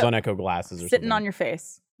 Look Amazon up Echo glasses or Sitting something. on your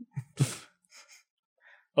face.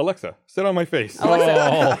 Alexa, sit on my face.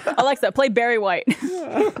 Alexa, Alexa, play Barry White.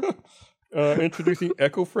 Introducing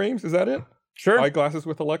Echo frames. Is that it? Sure. Eyeglasses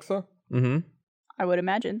with Alexa. Mm-hmm. I would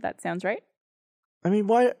imagine that sounds right. I mean,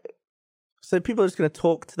 why? So people are just going to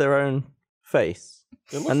talk to their own face.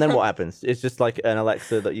 And then what happens? It's just like an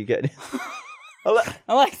Alexa that you get.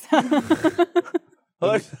 Alexa.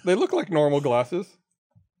 They look like normal glasses.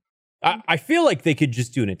 I feel like they could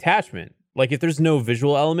just do an attachment. Like if there's no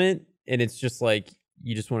visual element and it's just like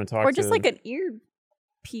you just want to talk Or to just like an ear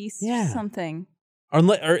piece Yeah. something.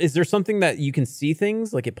 Or is there something that you can see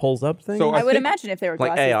things like it pulls up things? So I would think- imagine if they were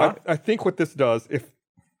Like glasses. AR? I think what this does,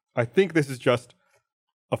 I think this is just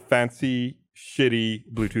a fancy, shitty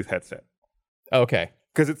Bluetooth headset. Okay.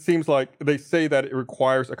 Because it seems like they say that it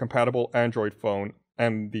requires a compatible Android phone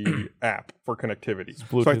and the app for connectivity. So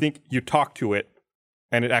I Bluetooth. think you talk to it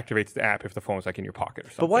and it activates the app if the phone's like in your pocket or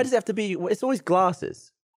something. But why does it have to be? It's always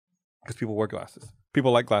glasses. Because people wear glasses.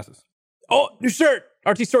 People like glasses. Oh, new shirt.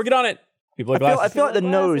 RT Store, get on it. People like I glasses. feel like the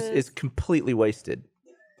nose Glasses. is completely wasted.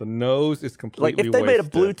 The nose is Like completely if they made a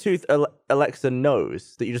wasted. Bluetooth Alexa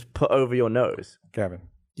nose that you just put over your nose, Gavin,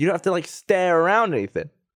 you don't have to like stare around anything.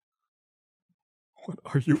 what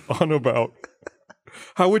are you on about?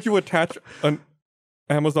 How would you attach an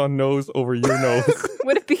Amazon nose over your nose?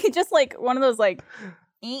 Would it be just like one of those like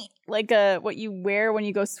what you wear when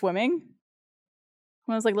you go swimming?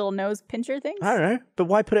 One of those like little nose pincher things? I don't know, but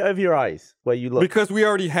why put it over your eyes where you look? Because we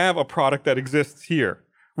already have a product that exists here.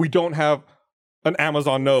 We don't have an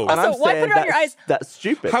Amazon nose. And Also, why put it on your eyes? That's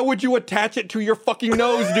stupid. How would you attach it to your fucking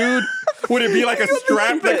nose, dude? Would it be like a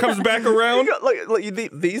strap that comes back around? You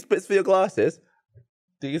got, these bits for your glasses,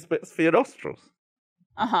 these bits for your nostrils.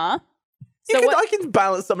 Uh-huh. I can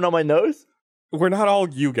balance something on my nose. We're not all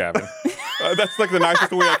you, Gavin. That's like the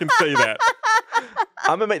nicest way I can say that.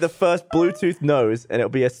 I'm gonna make the first Bluetooth nose, and it'll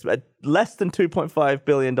be a less than $2.5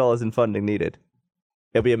 billion in funding needed.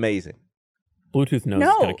 It'll be amazing. Bluetooth nose No.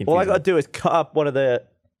 is kind of confusing. All I gotta do is cut up one of the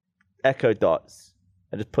Echo Dots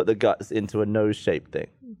and just put the guts into a nose-shaped thing.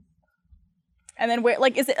 And then wear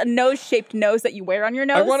is it a nose-shaped nose that you wear on your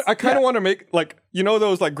nose? I kind of want to make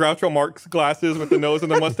those like Groucho Marx glasses with the nose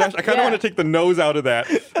and the mustache. I kind of Yeah. want to take the nose out of that,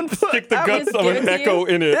 stick the guts Just of give an it to Echo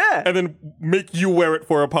in it, Yeah. and then make you wear it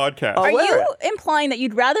for a podcast. Oh. Are wear you implying that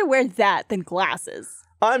you'd rather wear that than glasses?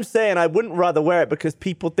 I'm saying I wouldn't rather wear it because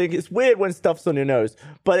people think it's weird when stuff's on your nose,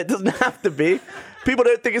 but it doesn't have to be. People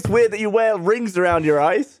don't think it's weird that you wear rings around your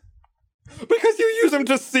eyes. Because you use them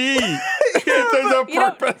to see. There's a You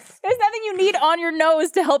don't- purpose. There's nothing you need on your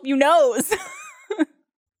nose to help you nose.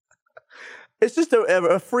 It's just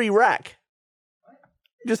a free rack.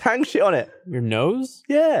 Just hang shit on it. Your nose?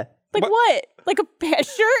 Yeah. Like what? Like a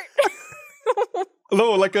shirt?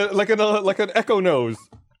 No, like an Echo nose.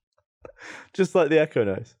 Just like the Echo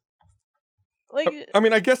nose. Like I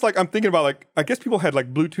mean, I guess I'm thinking about I guess people had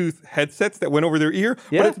Bluetooth headsets that went over their ear,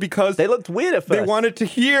 Yeah. but it's because They looked weird at first. they wanted to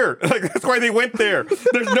hear. That's why they went there.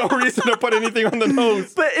 There's no reason to put anything on the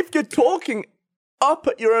nose. But if you're talking up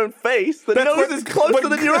at your own face, the That's nose what- is closer but-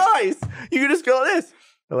 than your eyes. You can just go like this.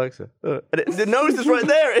 Alexa. And the nose is right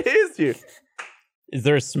there. It hears you. Is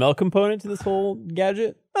there a smell component to this whole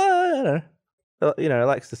gadget? I don't know.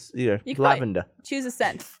 Alexa, You could probably lavender. choose a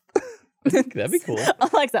scent. That'd be cool.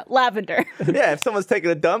 Alexa, lavender. Yeah, if someone's taking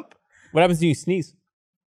a dump, What happens when you sneeze?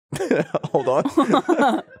 hold on.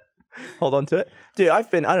 Hold on to it. Dude, I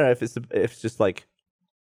don't know if it's just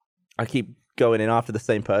I keep going in after the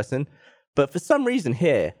same person, but for some reason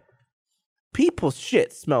here, people's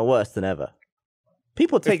shit smell worse than ever.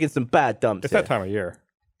 People are taking some bad dumps It's here. that time of year.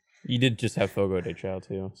 You did just have Fogo de Chao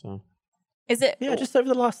too, so. Is it? Yeah, just over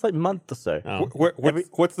the last month or so. Oh.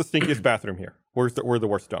 What's the stinkiest bathroom here? Where are the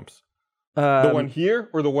worst dumps? The Um, one here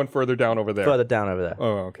or the one further down over there? further down over there.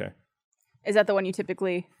 Oh, okay. Is that the one you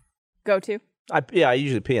typically go to? I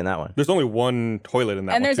usually pee in that one. There's only one toilet in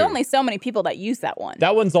that And one, there's too. only so many people that use that one.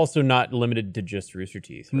 That one's also not limited to just Rooster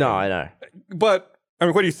Teeth. No, right? I know. But, I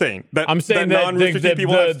mean, what are you saying? I'm saying that non-Rooster Teeth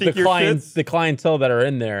people have stinkier shits? the clientele that are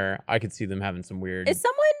in there, I could see them having some weird. Is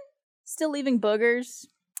someone still leaving boogers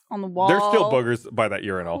on the wall? There's still boogers by that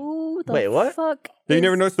urinal. Who the Wait, what? fuck? Have you is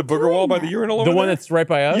never noticed the booger wall by the doing urinal the over one there? that's right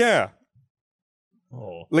by us. Yeah.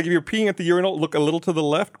 Oh. Like if you're peeing at the urinal, look a little to the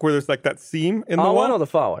left where there's that seam in the Our wall. one or the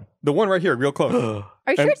far one? The one right here, real close.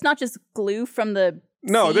 Are you sure it's not just glue from the?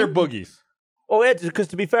 No, seam? they're boogies. Oh, yeah, because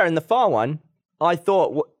to be fair, in the far one, I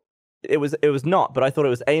thought it was not, but I thought it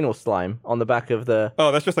was anal slime on the back of the.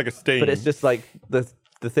 Oh, that's just like a stain. But it's just like the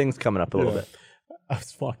thing's coming up a little bit. I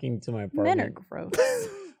was walking to my apartment. Men are gross. I was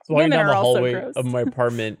walking Women down the are also hallway gross. of my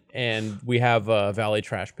apartment, and we have a valet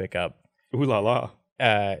trash pickup. Ooh la la.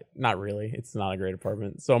 Not really. It's not a great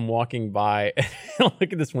apartment. So I'm walking by and I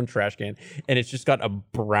look at this one trash can and it's just got a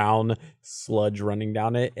brown sludge running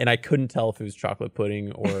down it. And I couldn't tell if it was chocolate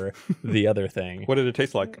pudding or the other thing. What did it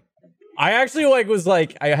taste like? I actually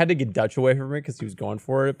I had to get Dutch away from it because he was going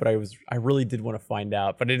for it, but I really did want to find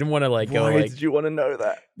out, but I didn't want to go Why did you want to know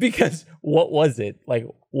that? because what was it? What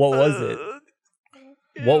was it?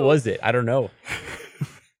 What was it? I don't know.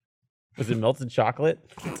 Was it melted chocolate?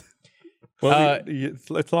 Well,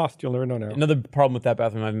 it's lost. You'll never know now. Another problem with that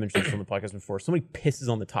bathroom, I've mentioned this on the podcast before. Somebody pisses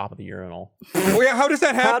on the top of the urinal. Oh, yeah, how does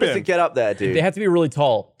that happen? How does it get up there, dude? They have to be really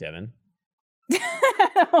tall, Devin.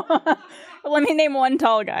 Let me name one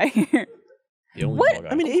tall guy. The only What? tall guy.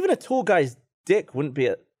 I mean, even a tall guy's dick wouldn't be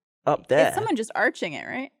up there. It's someone just arching it,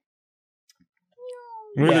 right?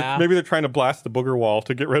 Maybe they're trying to blast the booger wall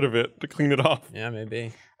to get rid of it, to clean it off. Yeah,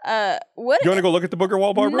 maybe. What? You want to go look at the booger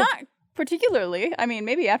wall, Barbara? Not particularly. I mean,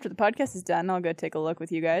 maybe after the podcast is done, I'll go take a look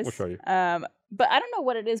with you guys. We'll show you. But I don't know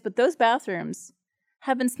what it is, but those bathrooms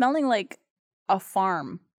have been smelling like a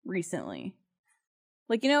farm recently.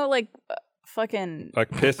 Like, fucking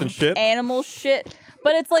Like piss and shit? animal shit.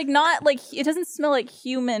 But it's like not like, it doesn't smell like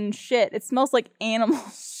human shit. It smells like animal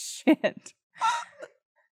shit.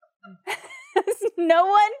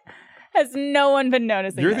 Has no one been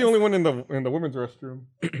noticing You're this? the only one in the women's restroom.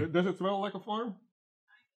 Does it smell like a farm?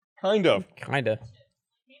 Kind of. Kinda.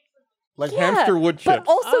 Like Yeah, hamster wood chips. but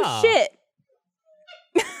also Ah. shit.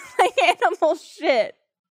 Like animal shit.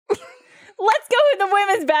 Let's go in the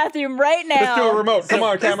women's bathroom right now. Let's do a remote. Come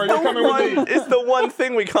on, camera. You're coming with me. It's the one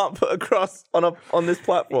thing we can't put across on this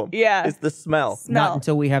platform. Yeah. It's the smell. Not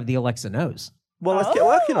until we have the Alexa nose. Well, let's get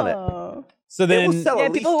working on it. Oh. So It will then, sell Yeah,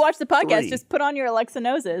 at people who least watch the podcast, 3. just put on your Alexa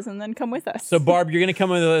noses and then come with us. so Barb, you're gonna come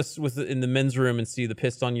with us in the men's room and see the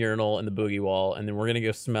pissed on urinal and the boogie wall, and then we're gonna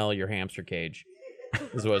go smell your hamster cage.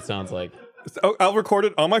 Is what it sounds like. So I'll record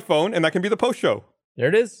it on my phone, and that can be the post show. There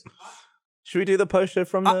it is. Should we do the post show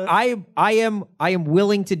from the? I am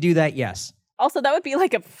willing to do that. Yes. Also, that would be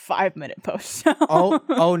like a 5-minute post.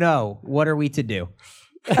 Oh no! What are we to do?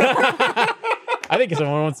 I think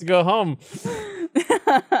someone wants to go home.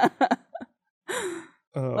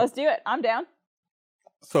 Let's do it. I'm down.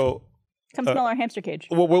 So Come smell our hamster cage.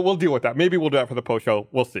 we'll deal with that. Maybe we'll do that for the post show.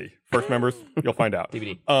 We'll see. First members, you'll find out.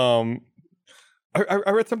 DVD.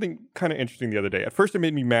 I read something kind of interesting the other day. At first, it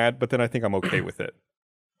made me mad, but then I think I'm okay with it.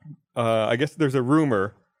 I guess there's a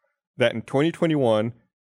rumor that in 2021,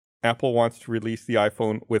 Apple wants to release the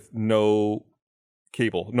iPhone with no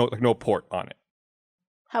cable, no port on it,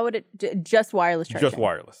 How would it just wireless charging? just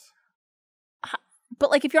wireless. But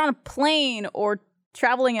like if you're on a plane or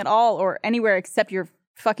traveling at all or anywhere except your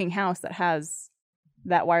fucking house that has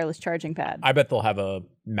that wireless charging pad. I bet they'll have a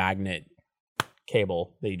magnet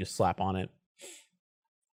cable that you just slap on it.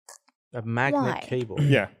 A magnet Why? cable.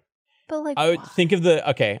 Yeah. But like I would why? think of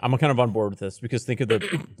I'm kind of on board with this because think of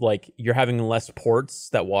the like you're having less ports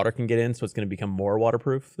that water can get in, so it's going to become more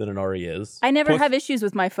waterproof than it already is. I never Plus- have issues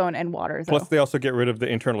with my phone and water though. Plus, they also get rid of the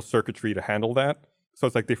internal circuitry to handle that. So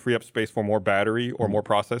it's like they free up space for more battery or more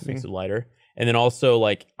processing. Makes it lighter. And then also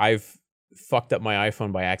like I've fucked up my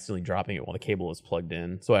iPhone by accidentally dropping it while the cable was plugged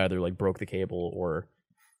in. So I either like broke the cable or,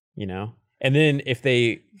 And then if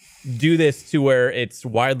they do this to where it's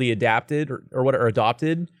widely adapted or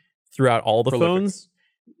adopted throughout all the Prolific. phones,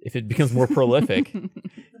 if it becomes more prolific,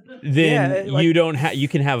 then you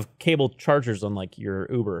can have cable chargers on like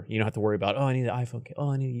your Uber. You don't have to worry about I need an iPhone.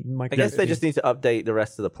 I need micro. I guess they just need to update the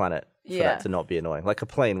rest of the planet for Yeah. that to not be annoying. Like a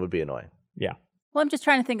plane would be annoying. Yeah. Well, I'm just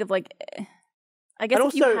trying to think of like I guess And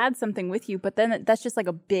if you also- had something with you, but then that's just like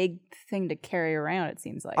a big thing to carry around, it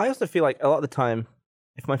seems like. I also feel like a lot of the time,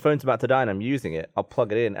 if my phone's about to die and I'm using it, I'll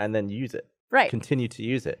plug it in and then use it. Right. Continue to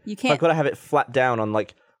use it. You If can't I've got to have it flat down on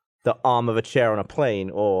like the arm of a chair on a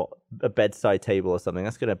plane or a bedside table or something.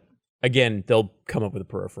 That's gonna. Again, they'll come up with a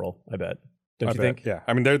peripheral, I bet. Don't I you bet. think? Yeah.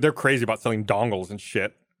 I mean, they're crazy about selling dongles and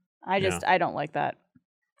shit. I don't like that.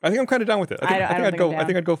 I think I'm kind of down with it. I don't think I'm I down.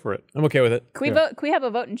 think I'd go for it. I'm okay with it. Can we vote? Can we have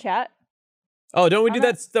a vote in chat? Oh, don't we do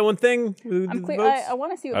I'm that one thing? I'm clear. I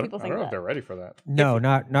want to see what people think of that. they're ready for that. No,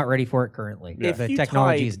 not ready for it currently. If The you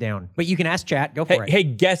technology tied- is down. But you can ask chat. Go for it. Hey,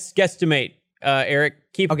 guesstimate, Eric.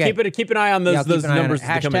 Keep Okay. keep an eye on those Yeah, I'll keep those an eye on it. numbers.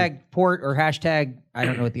 that come in. Hashtag port or hashtag I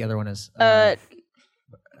don't know what the other one is.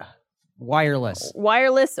 Wireless.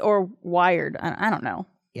 Wireless or wired? I don't know.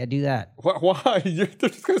 Yeah, do that. Why? They're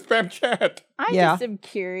just going to spam chat. I Yeah. just am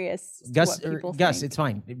curious. as to Gus, what people Gus, think. it's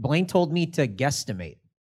fine. Blaine told me to guesstimate.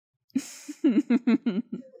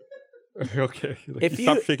 Okay. If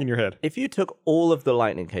Stop you- shaking your head. If you took all of the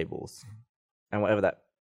lightning cables and whatever that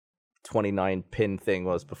 29 pin thing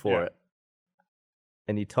was before Yeah. it,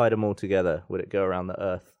 and you tied them all together, would it go around the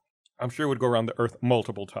Earth? I'm sure it would go around the Earth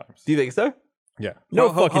multiple times. Do you think so? Yeah.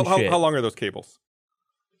 No how, fucking how, shit. How long are those cables?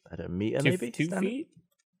 At a meter, Two maybe? 2 Standard? feet?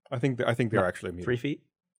 I think they're actually a meter. 3 feet?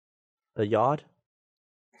 A yard?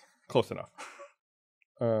 Close enough.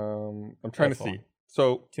 I'm trying to How far? see.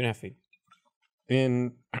 So 2.5 feet.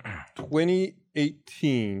 in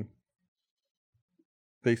 2018,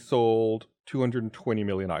 they sold 220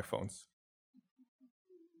 million iPhones.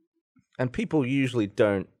 And people usually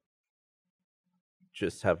don't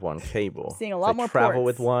just have one cable. Seeing a lot They more travel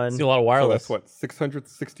ports. with one. See a lot of So wireless. that's what,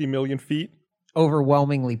 660 million feet?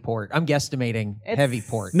 Overwhelmingly port. I'm guesstimating It's- heavy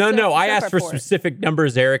port. No, So- I so asked for port. specific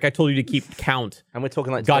numbers, Eric. I told you to keep count. And we're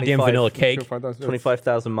talking like Goddamn 25 vanilla cake.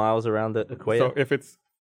 25,000 miles around the equator. So if it's,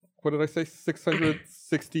 what did I say?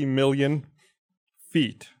 660 million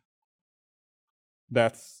feet.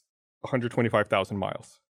 That's 125,000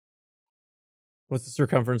 miles. What's the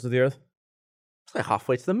circumference of the Earth? It's like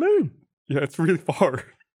halfway to the moon. Yeah, it's really far.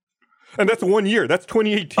 And that's 1 year. That's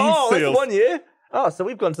 2018 Oh, sales. that's 1 year? Oh, so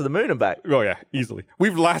we've gone to the moon and back. Oh yeah, easily.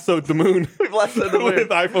 We've lassoed the moon. We've lassoed the moon. with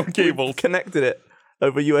iPhone cables. Connected it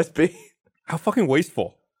over USB. How fucking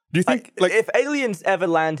wasteful. Do you think like if aliens ever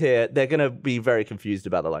land here, they're going to be very confused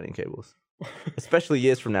about the lightning cables. Especially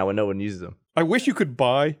years from now when no one uses them. I wish you could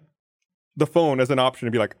buy the phone as an option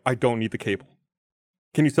and be like, I don't need the cable.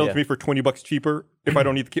 Can you sell it Yeah. to me for $20 cheaper if I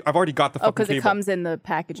don't need the cable? I've already got the Oh, fucking because cable. it comes in the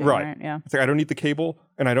packaging, Right. right? Yeah. It's like I don't need the cable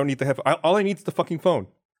and I don't need the headphone. All I need is the fucking phone.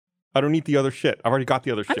 I don't need the other shit. I've already got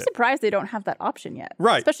the other I'm shit. surprised they don't have that option yet.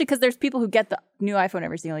 Right. Especially because there's people who get the new iPhone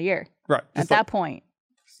every single year. Right. At that point,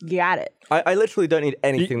 you got it. I literally don't need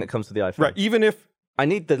anything that comes with the iPhone. Right. Even if I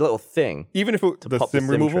need the little thing. it the pop the SIM SIM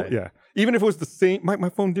removal, tray. yeah. Even if it was the same, my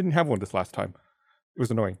phone didn't have one this last time. It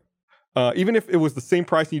was annoying. Even if it was the same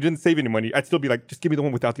price and you didn't save any money, I'd still be like, just give me the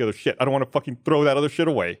one without the other shit. I don't want to fucking throw that other shit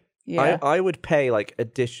away. Yeah. I would pay like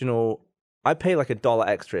additional. I'd pay like $1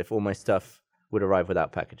 extra if all my stuff would arrive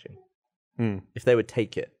without packaging. If they would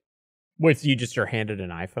take it. Wait, so you just are handed an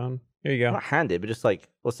iPhone? Here you go. Not handed, but just like,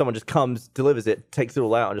 or someone just comes, delivers it, takes it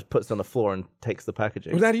all out, and just puts it on the floor and takes the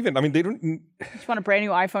packaging. Or that even, I mean, they don't. You just want a brand new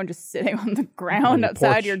iPhone just sitting on the ground your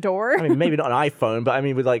outside porch. your door. I mean, maybe not an iPhone, but I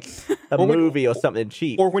mean with like a Or when- movie or something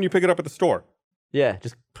cheap. Or when you pick it up at the store. Yeah,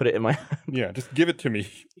 just put it in my. Yeah, just give it to me.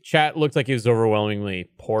 Chat looked like it was overwhelmingly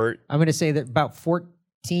port. I'm going to say that about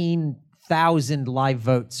 14,000 live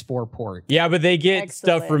votes for port. Yeah, but they get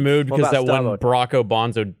stuff Excellent. removed What because that about one Starlord? Barack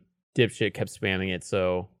Bonzo dipshit kept spamming it.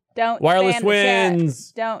 So Don't wireless spam the chat.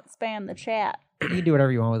 wins. Don't spam the chat. You can do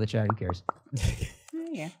whatever you want with the chat. Who cares?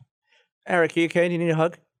 Yeah. Eric, you okay? Do you need a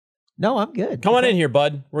hug? No, I'm good. Come on in here,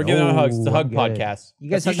 bud. We're giving out hugs. It's a No, hug I'm good. podcast. You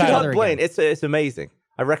guys That's hug the each title. other Blaine, again. it's amazing.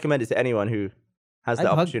 I recommend it to anyone who has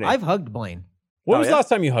the opportunity. I've hugged Blaine. When Oh, was yeah? the last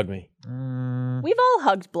time you hugged me? We've all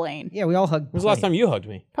hugged Blaine. Yeah, we all hugged. When was the last time you hugged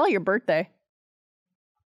me? Probably your birthday.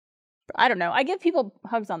 I don't know. I give people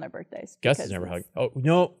hugs on their birthdays. Gus because has never it's- hugged. Oh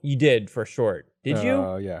no, you did for short. Did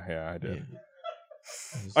you? Yeah, I did. Yeah.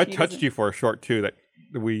 I He touched doesn't- you for a short too that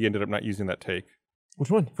we ended up not using that take. Which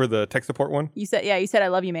one? For the tech support one, You said, I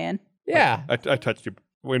love you, man. Yeah. I touched you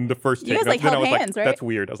when the first You take. guys, like, then I held was hands, like, right? that's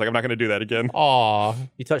weird. I was like, I'm not going to do that again. Aw.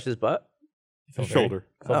 You touched his butt? Shoulder.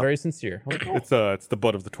 Felt Oh. very sincere. It's the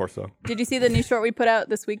butt of the torso. Did you see the new short we put out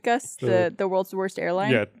this week, Gus? The world's worst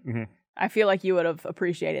airline? Yeah. I feel like you would have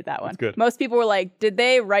appreciated that one. good. Most people were like, did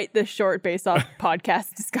they write this short based off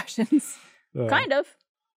podcast discussions? Kind of.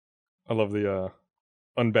 I love the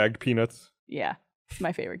unbagged peanuts. Yeah. It's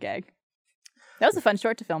my favorite gag. That was a fun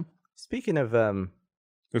short to film. Speaking of,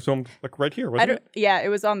 There's some like right here, wasn't it? Yeah, it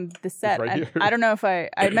was on the set. right And here. I don't know if I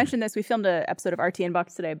mentioned this. We filmed an episode of RT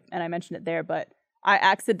Inbox today, and I mentioned it there, but I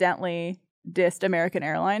accidentally dissed American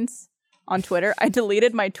Airlines on Twitter. I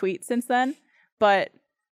deleted my tweet since then, but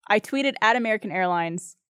I tweeted at American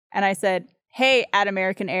Airlines, and I said, "Hey, at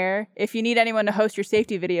American Air, if you need anyone to host your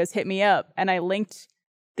safety videos, hit me up." And I linked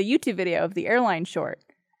the YouTube video of the airline short,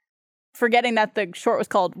 forgetting that the short was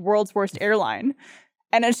called World's Worst Airline.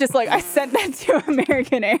 And it's just like, I sent that to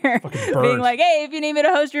American Air, being burned. like, hey, if you need me to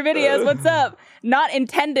host your videos, what's up? Not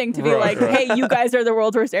intending to be like, hey, you guys are the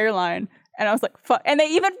world's worst airline. And I was like, fuck. And they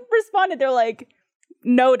even responded. They're like,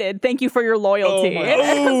 noted. Thank you for your loyalty. Oh my- And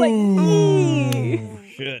I was like,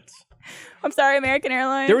 "Eee." Shit. I'm sorry, American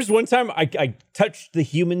Airlines. There was one time I touched the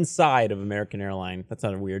human side of American Airline. That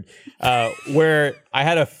sounded weird. Where I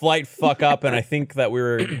had a flight fuck up, and I think that we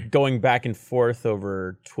were going back and forth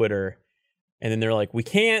over Twitter. And then they're like, we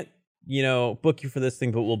can't, book you for this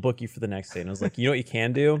thing, but we'll book you for the next day. And I was like, you know what you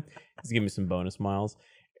can do? Is give me some bonus miles.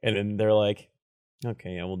 And then they're like,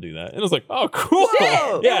 okay, yeah, we'll do that. And I was like, oh, cool.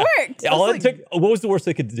 Shit, Yeah. it worked. All it took, what was the worst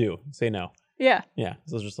they could do? Say no. Yeah. Yeah.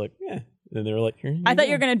 So I was just like, yeah. And then they were like, here I thought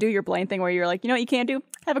you were going to do your Blaine thing where you're like, you know what you can't do?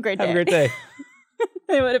 Have a great day. have a great day.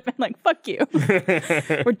 They would have been like, fuck you.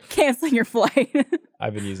 We're canceling your flight.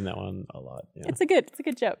 I've been using that one a lot. Yeah. It's a good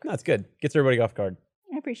joke. That's good. Gets everybody off guard.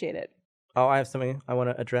 I appreciate it. oh, I have something I want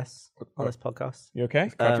to address on this podcast. You okay?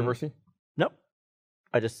 Controversy. Nope.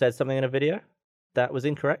 I just said something in a video that was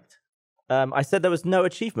incorrect. I said there was no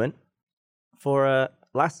achievement for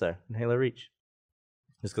Lasso in Halo Reach.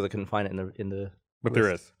 Just because I couldn't find it in the But there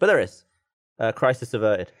list. is. But there is. Crisis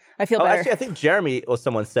Averted. I feel Oh, better. actually, I think Jeremy or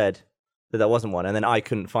someone said that there wasn't one, and then I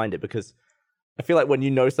couldn't find it because I feel like when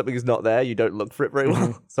you know something is not there, you don't look for it very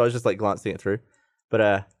well. So I was just like glancing it through.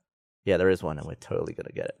 But yeah, there is one, and we're totally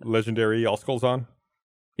gonna get it. Legendary All Skulls on.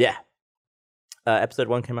 Yeah. Episode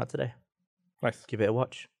 1 came out today. Nice. Give it a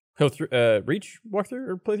watch. Go through, reach, walkthrough,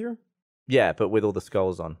 or playthrough? Yeah, but with all the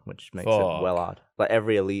skulls on, which makes it Fuck. well hard. Like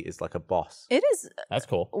every elite is like a boss. It is That's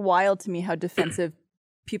cool. wild to me how defensive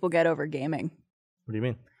people get over gaming. What do you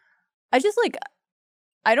mean? I just like,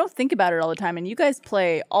 I don't think about it all the time. And you guys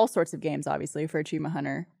play all sorts of games, obviously, for Achievement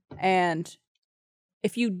Hunter. And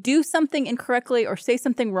if you do something incorrectly or say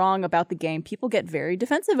something wrong about the game, people get very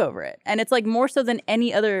defensive over it. And it's like more so than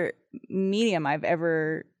any other medium I've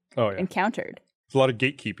ever Oh yeah. encountered. It's a lot of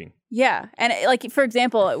gatekeeping. Yeah. And like, for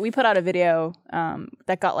example, we put out a video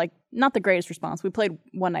that got like not the greatest response. We played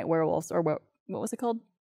One Night Werewolves, or what was it called?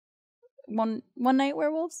 One Night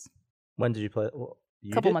Werewolves? When did you play it? Well,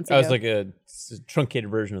 A couple months That ago. was like a truncated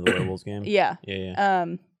version of the Werewolves game. Yeah. Yeah.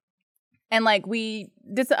 And like we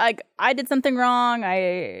did, I did something wrong.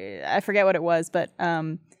 I forget what it was, but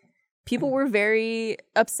people were very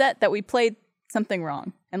upset that we played something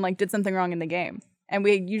wrong and like did something wrong in the game. And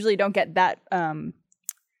we usually don't get that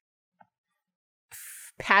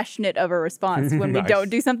passionate of a response when we Nice. don't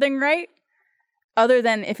do something right, other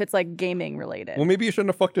than if it's like gaming related. Well, maybe you shouldn't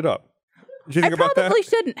have fucked it up. Did you I think about that? probably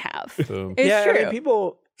shouldn't have. Boom. It's yeah, true. I mean,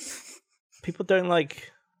 people don't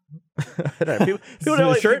like. I don't know. People don't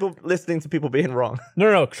like Shirt? people listening to people being wrong.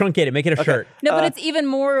 No, truncate it. Make it a shirt. No, but it's even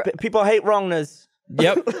more. People hate wrongness.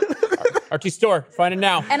 Yep. Archie Store. Find it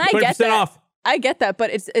now. And I 20% get that. off. I get that, but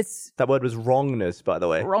it's That word was wrongness, by the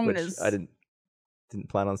way. which Wrongness. I didn't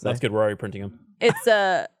plan on saying. That's good. We're already printing them.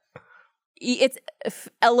 it's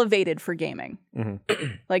elevated for gaming.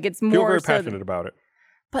 Like it's more Feel very so passionate about it.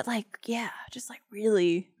 but like yeah, just like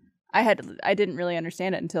really I didn't really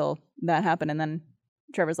understand it until that happened, and then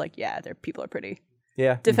Trevor's like, yeah, people are pretty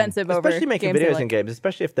Yeah. defensive over Especially making games they videos like. in games,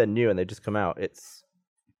 especially if they're new and they just come out. It's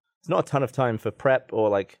not a ton of time for prep or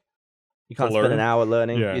like you can't spend learn? an hour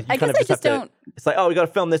learning. Yeah. You I kind guess of I just have to- don't It's like, oh, we got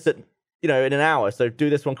to film this at in an hour, so do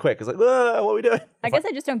this one quick. It's like, what are we doing? I guess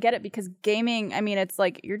I just don't get it because gaming, I mean, it's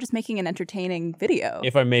like you're just making an entertaining video.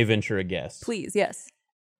 If I may venture a guess. Please, yes.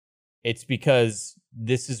 It's because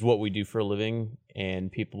this is what we do for a living,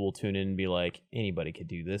 and people will tune in and be like, anybody could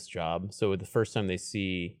do this job. So the first time they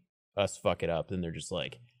see us fuck it up, then they're just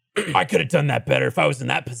like, I could have done that better if I was in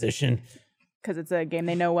that position. Because it's a game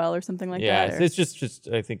they know well or something like Yeah, that. Or it's just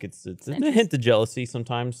I think it's a hint of jealousy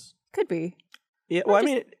sometimes. could be. Yeah, well, I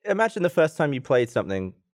mean, imagine the first time you played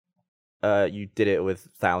something, you did it with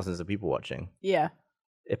thousands of people watching. Yeah.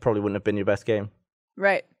 It probably wouldn't have been your best game.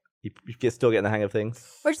 Right. You still getting the hang of things.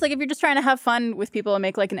 Or just like if you're just trying to have fun with people and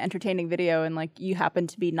make like an entertaining video and like you happen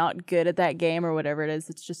to be not good at that game or whatever it is,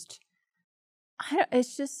 it's just, I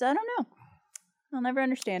don't know. I'll never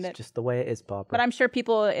understand It's it. just the way it is, Barbara. But I'm sure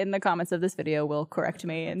people in the comments of this video will correct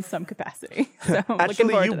me in some capacity. So I'm looking Actually,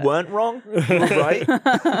 forward you to that. weren't wrong. You were right.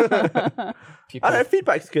 I don't know.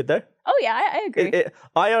 Feedback's good though. Oh yeah, I agree.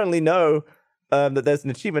 I only know that there's an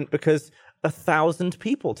achievement because 1,000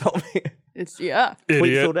 people told me. It's yeah.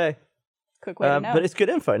 Tweets all day. Quick way to know. But it's good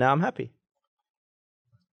info. Now I'm happy.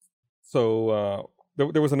 So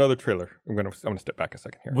there was another trailer. I'm gonna step back a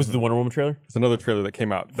second here. Was it the Wonder Woman trailer? There's another trailer that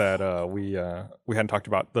came out that we hadn't talked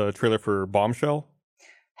about. The trailer for Bombshell.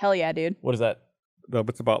 Hell yeah, dude. What is that?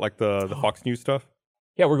 It's about like the Fox News stuff.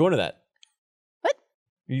 Yeah, we're going to that. What?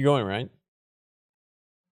 You're going, right?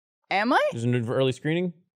 Am I? There's an early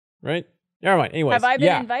screening, right? Never mind. Anyways, Have I been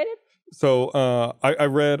yeah. invited? So I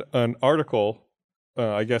read an article.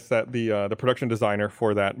 I guess that the production designer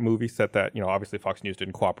for that movie said that obviously Fox News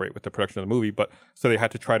didn't cooperate with the production of the movie, but so they had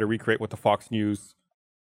to try to recreate what the Fox News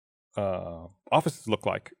offices look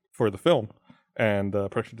like for the film. And the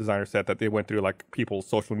production designer said that they went through like people's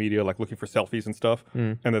social media, like looking for selfies and stuff,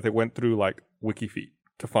 and that they went through like WikiFeet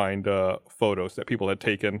to find photos that people had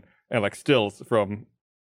taken and like stills from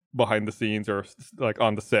behind the scenes or like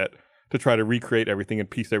on the set to try to recreate everything and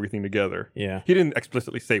piece everything together. Yeah. He didn't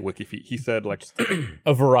explicitly say WikiFeet. He said like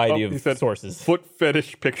A variety he of said sources. foot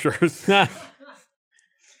fetish pictures.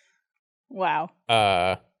 Wow.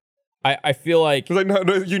 I feel like It was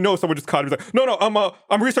like no, someone just caught him. He's like, no,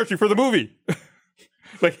 I'm researching for the movie.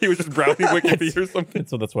 Like he was just browsing WikiFeet or something.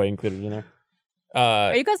 that's why I included it in there.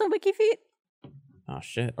 Are you guys on WikiFeet? Oh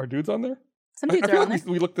shit. Are dudes on there? Some I dudes feel are on like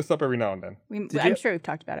there. we look this up every now and then. I'm you- sure we've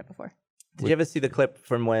talked about it before. Did you ever see the clip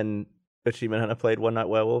from when Achievement Hunter played One Night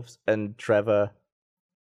Werewolves and Trevor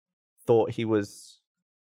thought he was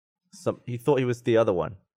the other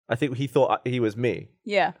one? I think he thought he was me.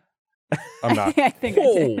 Yeah. I'm not. I think I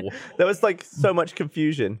did. Oh, There was like so much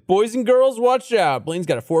confusion. boys and girls, watch out. Blaine's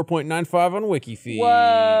got a 4.95 on WikiFeed.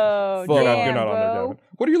 Whoa. Fuck. You're not on there, bro. Gavin.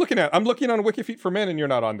 What are you looking at? I'm looking on WikiFeet for men, and you're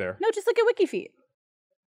not on there. No, just look at WikiFeet.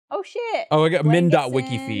 Oh, shit. Oh, I got Blaine Gibson.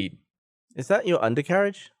 min.wikifeed. Is that your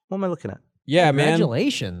undercarriage? What am I looking at? Yeah, man.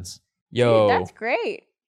 Congratulations. Yo. Dude, that's great.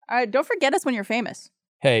 Don't forget us when you're famous.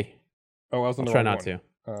 Hey, Oh, I was on I'll the try wrong not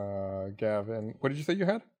one. to. Gavin, what did you say you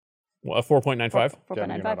had? Well, a 4.95? Gavin,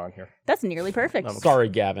 you're not 4.95. on here. That's nearly perfect. Sorry,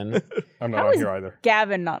 Gavin. I'm How not on is here either.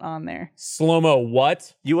 Gavin not on there? Slow-mo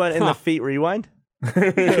what? You weren't in Huh. the feet rewind?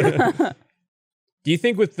 Do you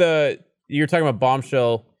think with you're talking about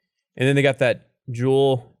Bombshell, and then they got that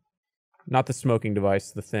Jewel, not the smoking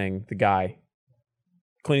device, the thing, the guy.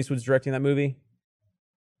 Clint Eastwood's directing that movie?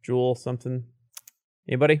 Jewel something?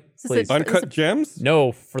 Anybody? Is this Please. a- Uncut Gems?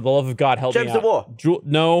 No, for the love of God, help Gems me out. of War. Jewel,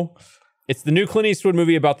 no. It's the new Clint Eastwood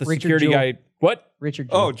movie about the Richard security Jewell. guy. What? Richard.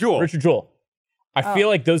 Oh, Jewell. Jewel. Richard Jewell. I Oh. feel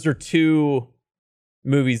like those are two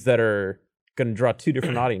movies that are going to draw two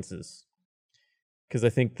different audiences. Because I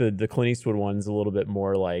think the Clint Eastwood one's a little bit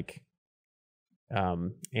more like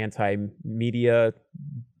anti-media,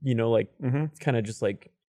 like kind of just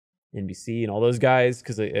like NBC and all those guys.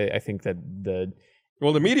 Because I think that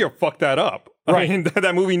Well, the media fucked that up. Right. I mean,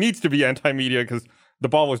 that movie needs to be anti-media because the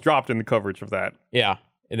ball was dropped in the coverage of that. yeah.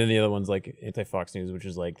 And then the other one's like anti-Fox News, which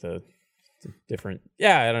is like the different.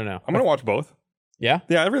 Yeah, I don't know. I'm going to watch both. Yeah?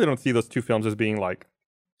 Yeah, I really don't see those two films as being like,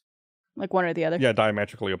 Like one or the other.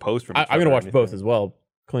 diametrically opposed from each I'm going to other or watch both anything. as well.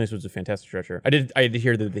 Clint Eastwood's a fantastic director. I did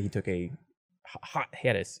hear that he took he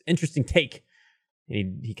had an interesting take.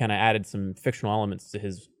 And he kind of added some fictional elements to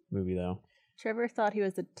his movie, though. Trevor thought he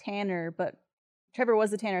was the tanner, but Trevor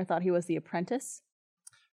was the tanner, thought he was the apprentice.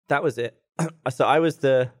 That was it. So I was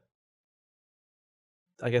the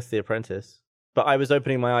apprentice. But I was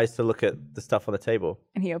opening my eyes to look at the stuff on the table.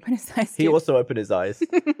 And he opened his eyes He too. also opened his eyes.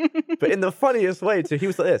 But in the funniest way, too. He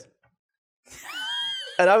was like this.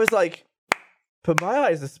 And I was like, but my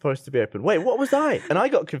eyes are supposed to be open. Wait, what was I? And I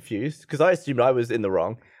got confused because I assumed I was in the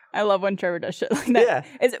wrong. I love when Trevor does shit like that.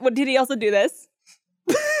 Yeah. Did he also do this?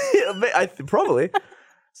 Probably.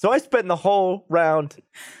 So I spent the whole round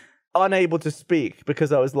unable to speak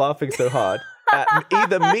because I was laughing so hard at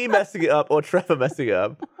either me messing it up or Trevor messing it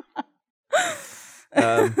up.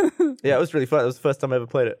 Yeah, it was really fun. It was the first time I ever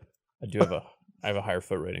played it. I have a higher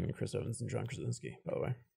foot rating than Chris Evans and John Krasinski, by the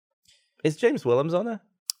way. Is James Willems on there?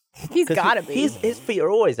 He's 'Cause gotta be. His feet are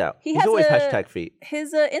always out. He He's has always a- hashtag feet.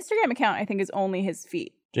 His Instagram account, I think, is only his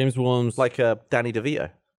feet. James Willems, Like Danny DeVito.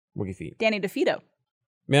 Wiki Feet. Danny DeVito.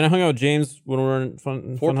 Man, I hung out with James when we were in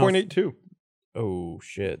Funhouse. 4.82. Oh,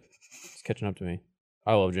 shit. It's catching up to me.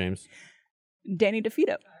 I love James. Danny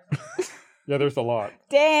DeVito. Yeah, there's a lot.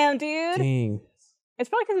 Damn, dude. Dang. It's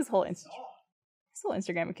probably because his whole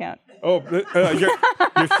Instagram account. Oh,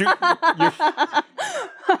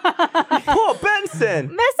 Poor Benson!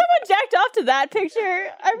 Man, someone jacked off to that picture.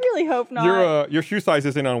 I really hope not. your shoe size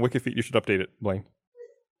isn't on WikiFeet. You should update it, Blaine.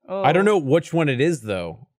 Oh. I don't know which one it is,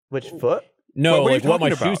 though. Which foot? No, What are you like what my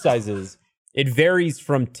talking shoe about? size is. It varies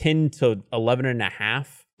from 10 to 11 and a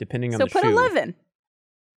half, depending on So the put shoe. 11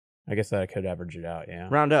 I guess I could average it out, yeah.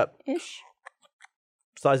 Round up. ish.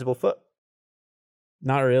 Sizable foot.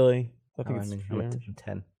 Not really. I Oh, think I it's mean, yeah.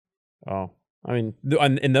 10. Oh, I mean,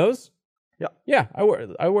 in those? Yeah. Yeah,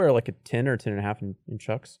 I wear like a 10 or 10 and a half in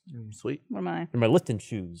Chucks. Sweet. What am I? And my lifting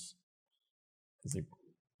shoes. 'Cause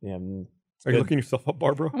yeah, it's Are you good. looking yourself up,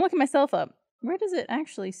 Barbara? I'm looking myself up. Where does it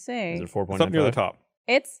actually say? Is it 4.95? It's up near the top.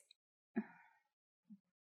 It's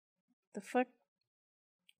the fuck.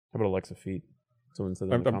 How about Alexa feet? Someone said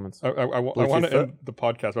that in I'm- the comments. I want Bluetooth to end the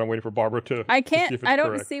podcast, but I'm waiting for Barbara to. I to see can't. if it's I don't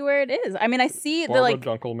correct. see where it is. I mean, I see Barbara the like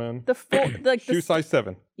Dunkelman. the full like Shoe the, size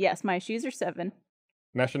 7. Yes, my shoes are 7.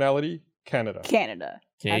 Nationality Canada. Canada.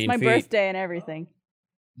 Canadian That's my feet. birthday and everything.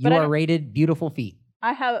 You But I are don't- rated beautiful feet.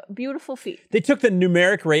 I have beautiful feet, They took the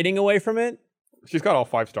numeric rating away from it? She's got all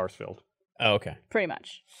 5 stars filled. Oh, okay. pretty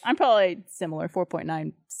much. I'm probably similar,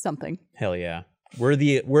 4.9 something. Hell yeah. We're a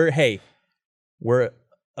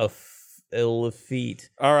feet.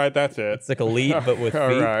 All right, that's it. It's like elite, but with All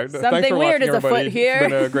feet. right. Something Thanks for weird watching, is afoot everybody. here. It's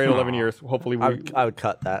been a great 11 years. Hopefully I would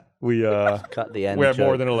cut that. we Cut the end. we have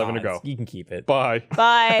more joke. than 11 to Nah, go. You can keep it. Bye.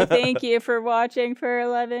 Bye. Thank you for watching for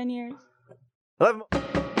 11 years. 11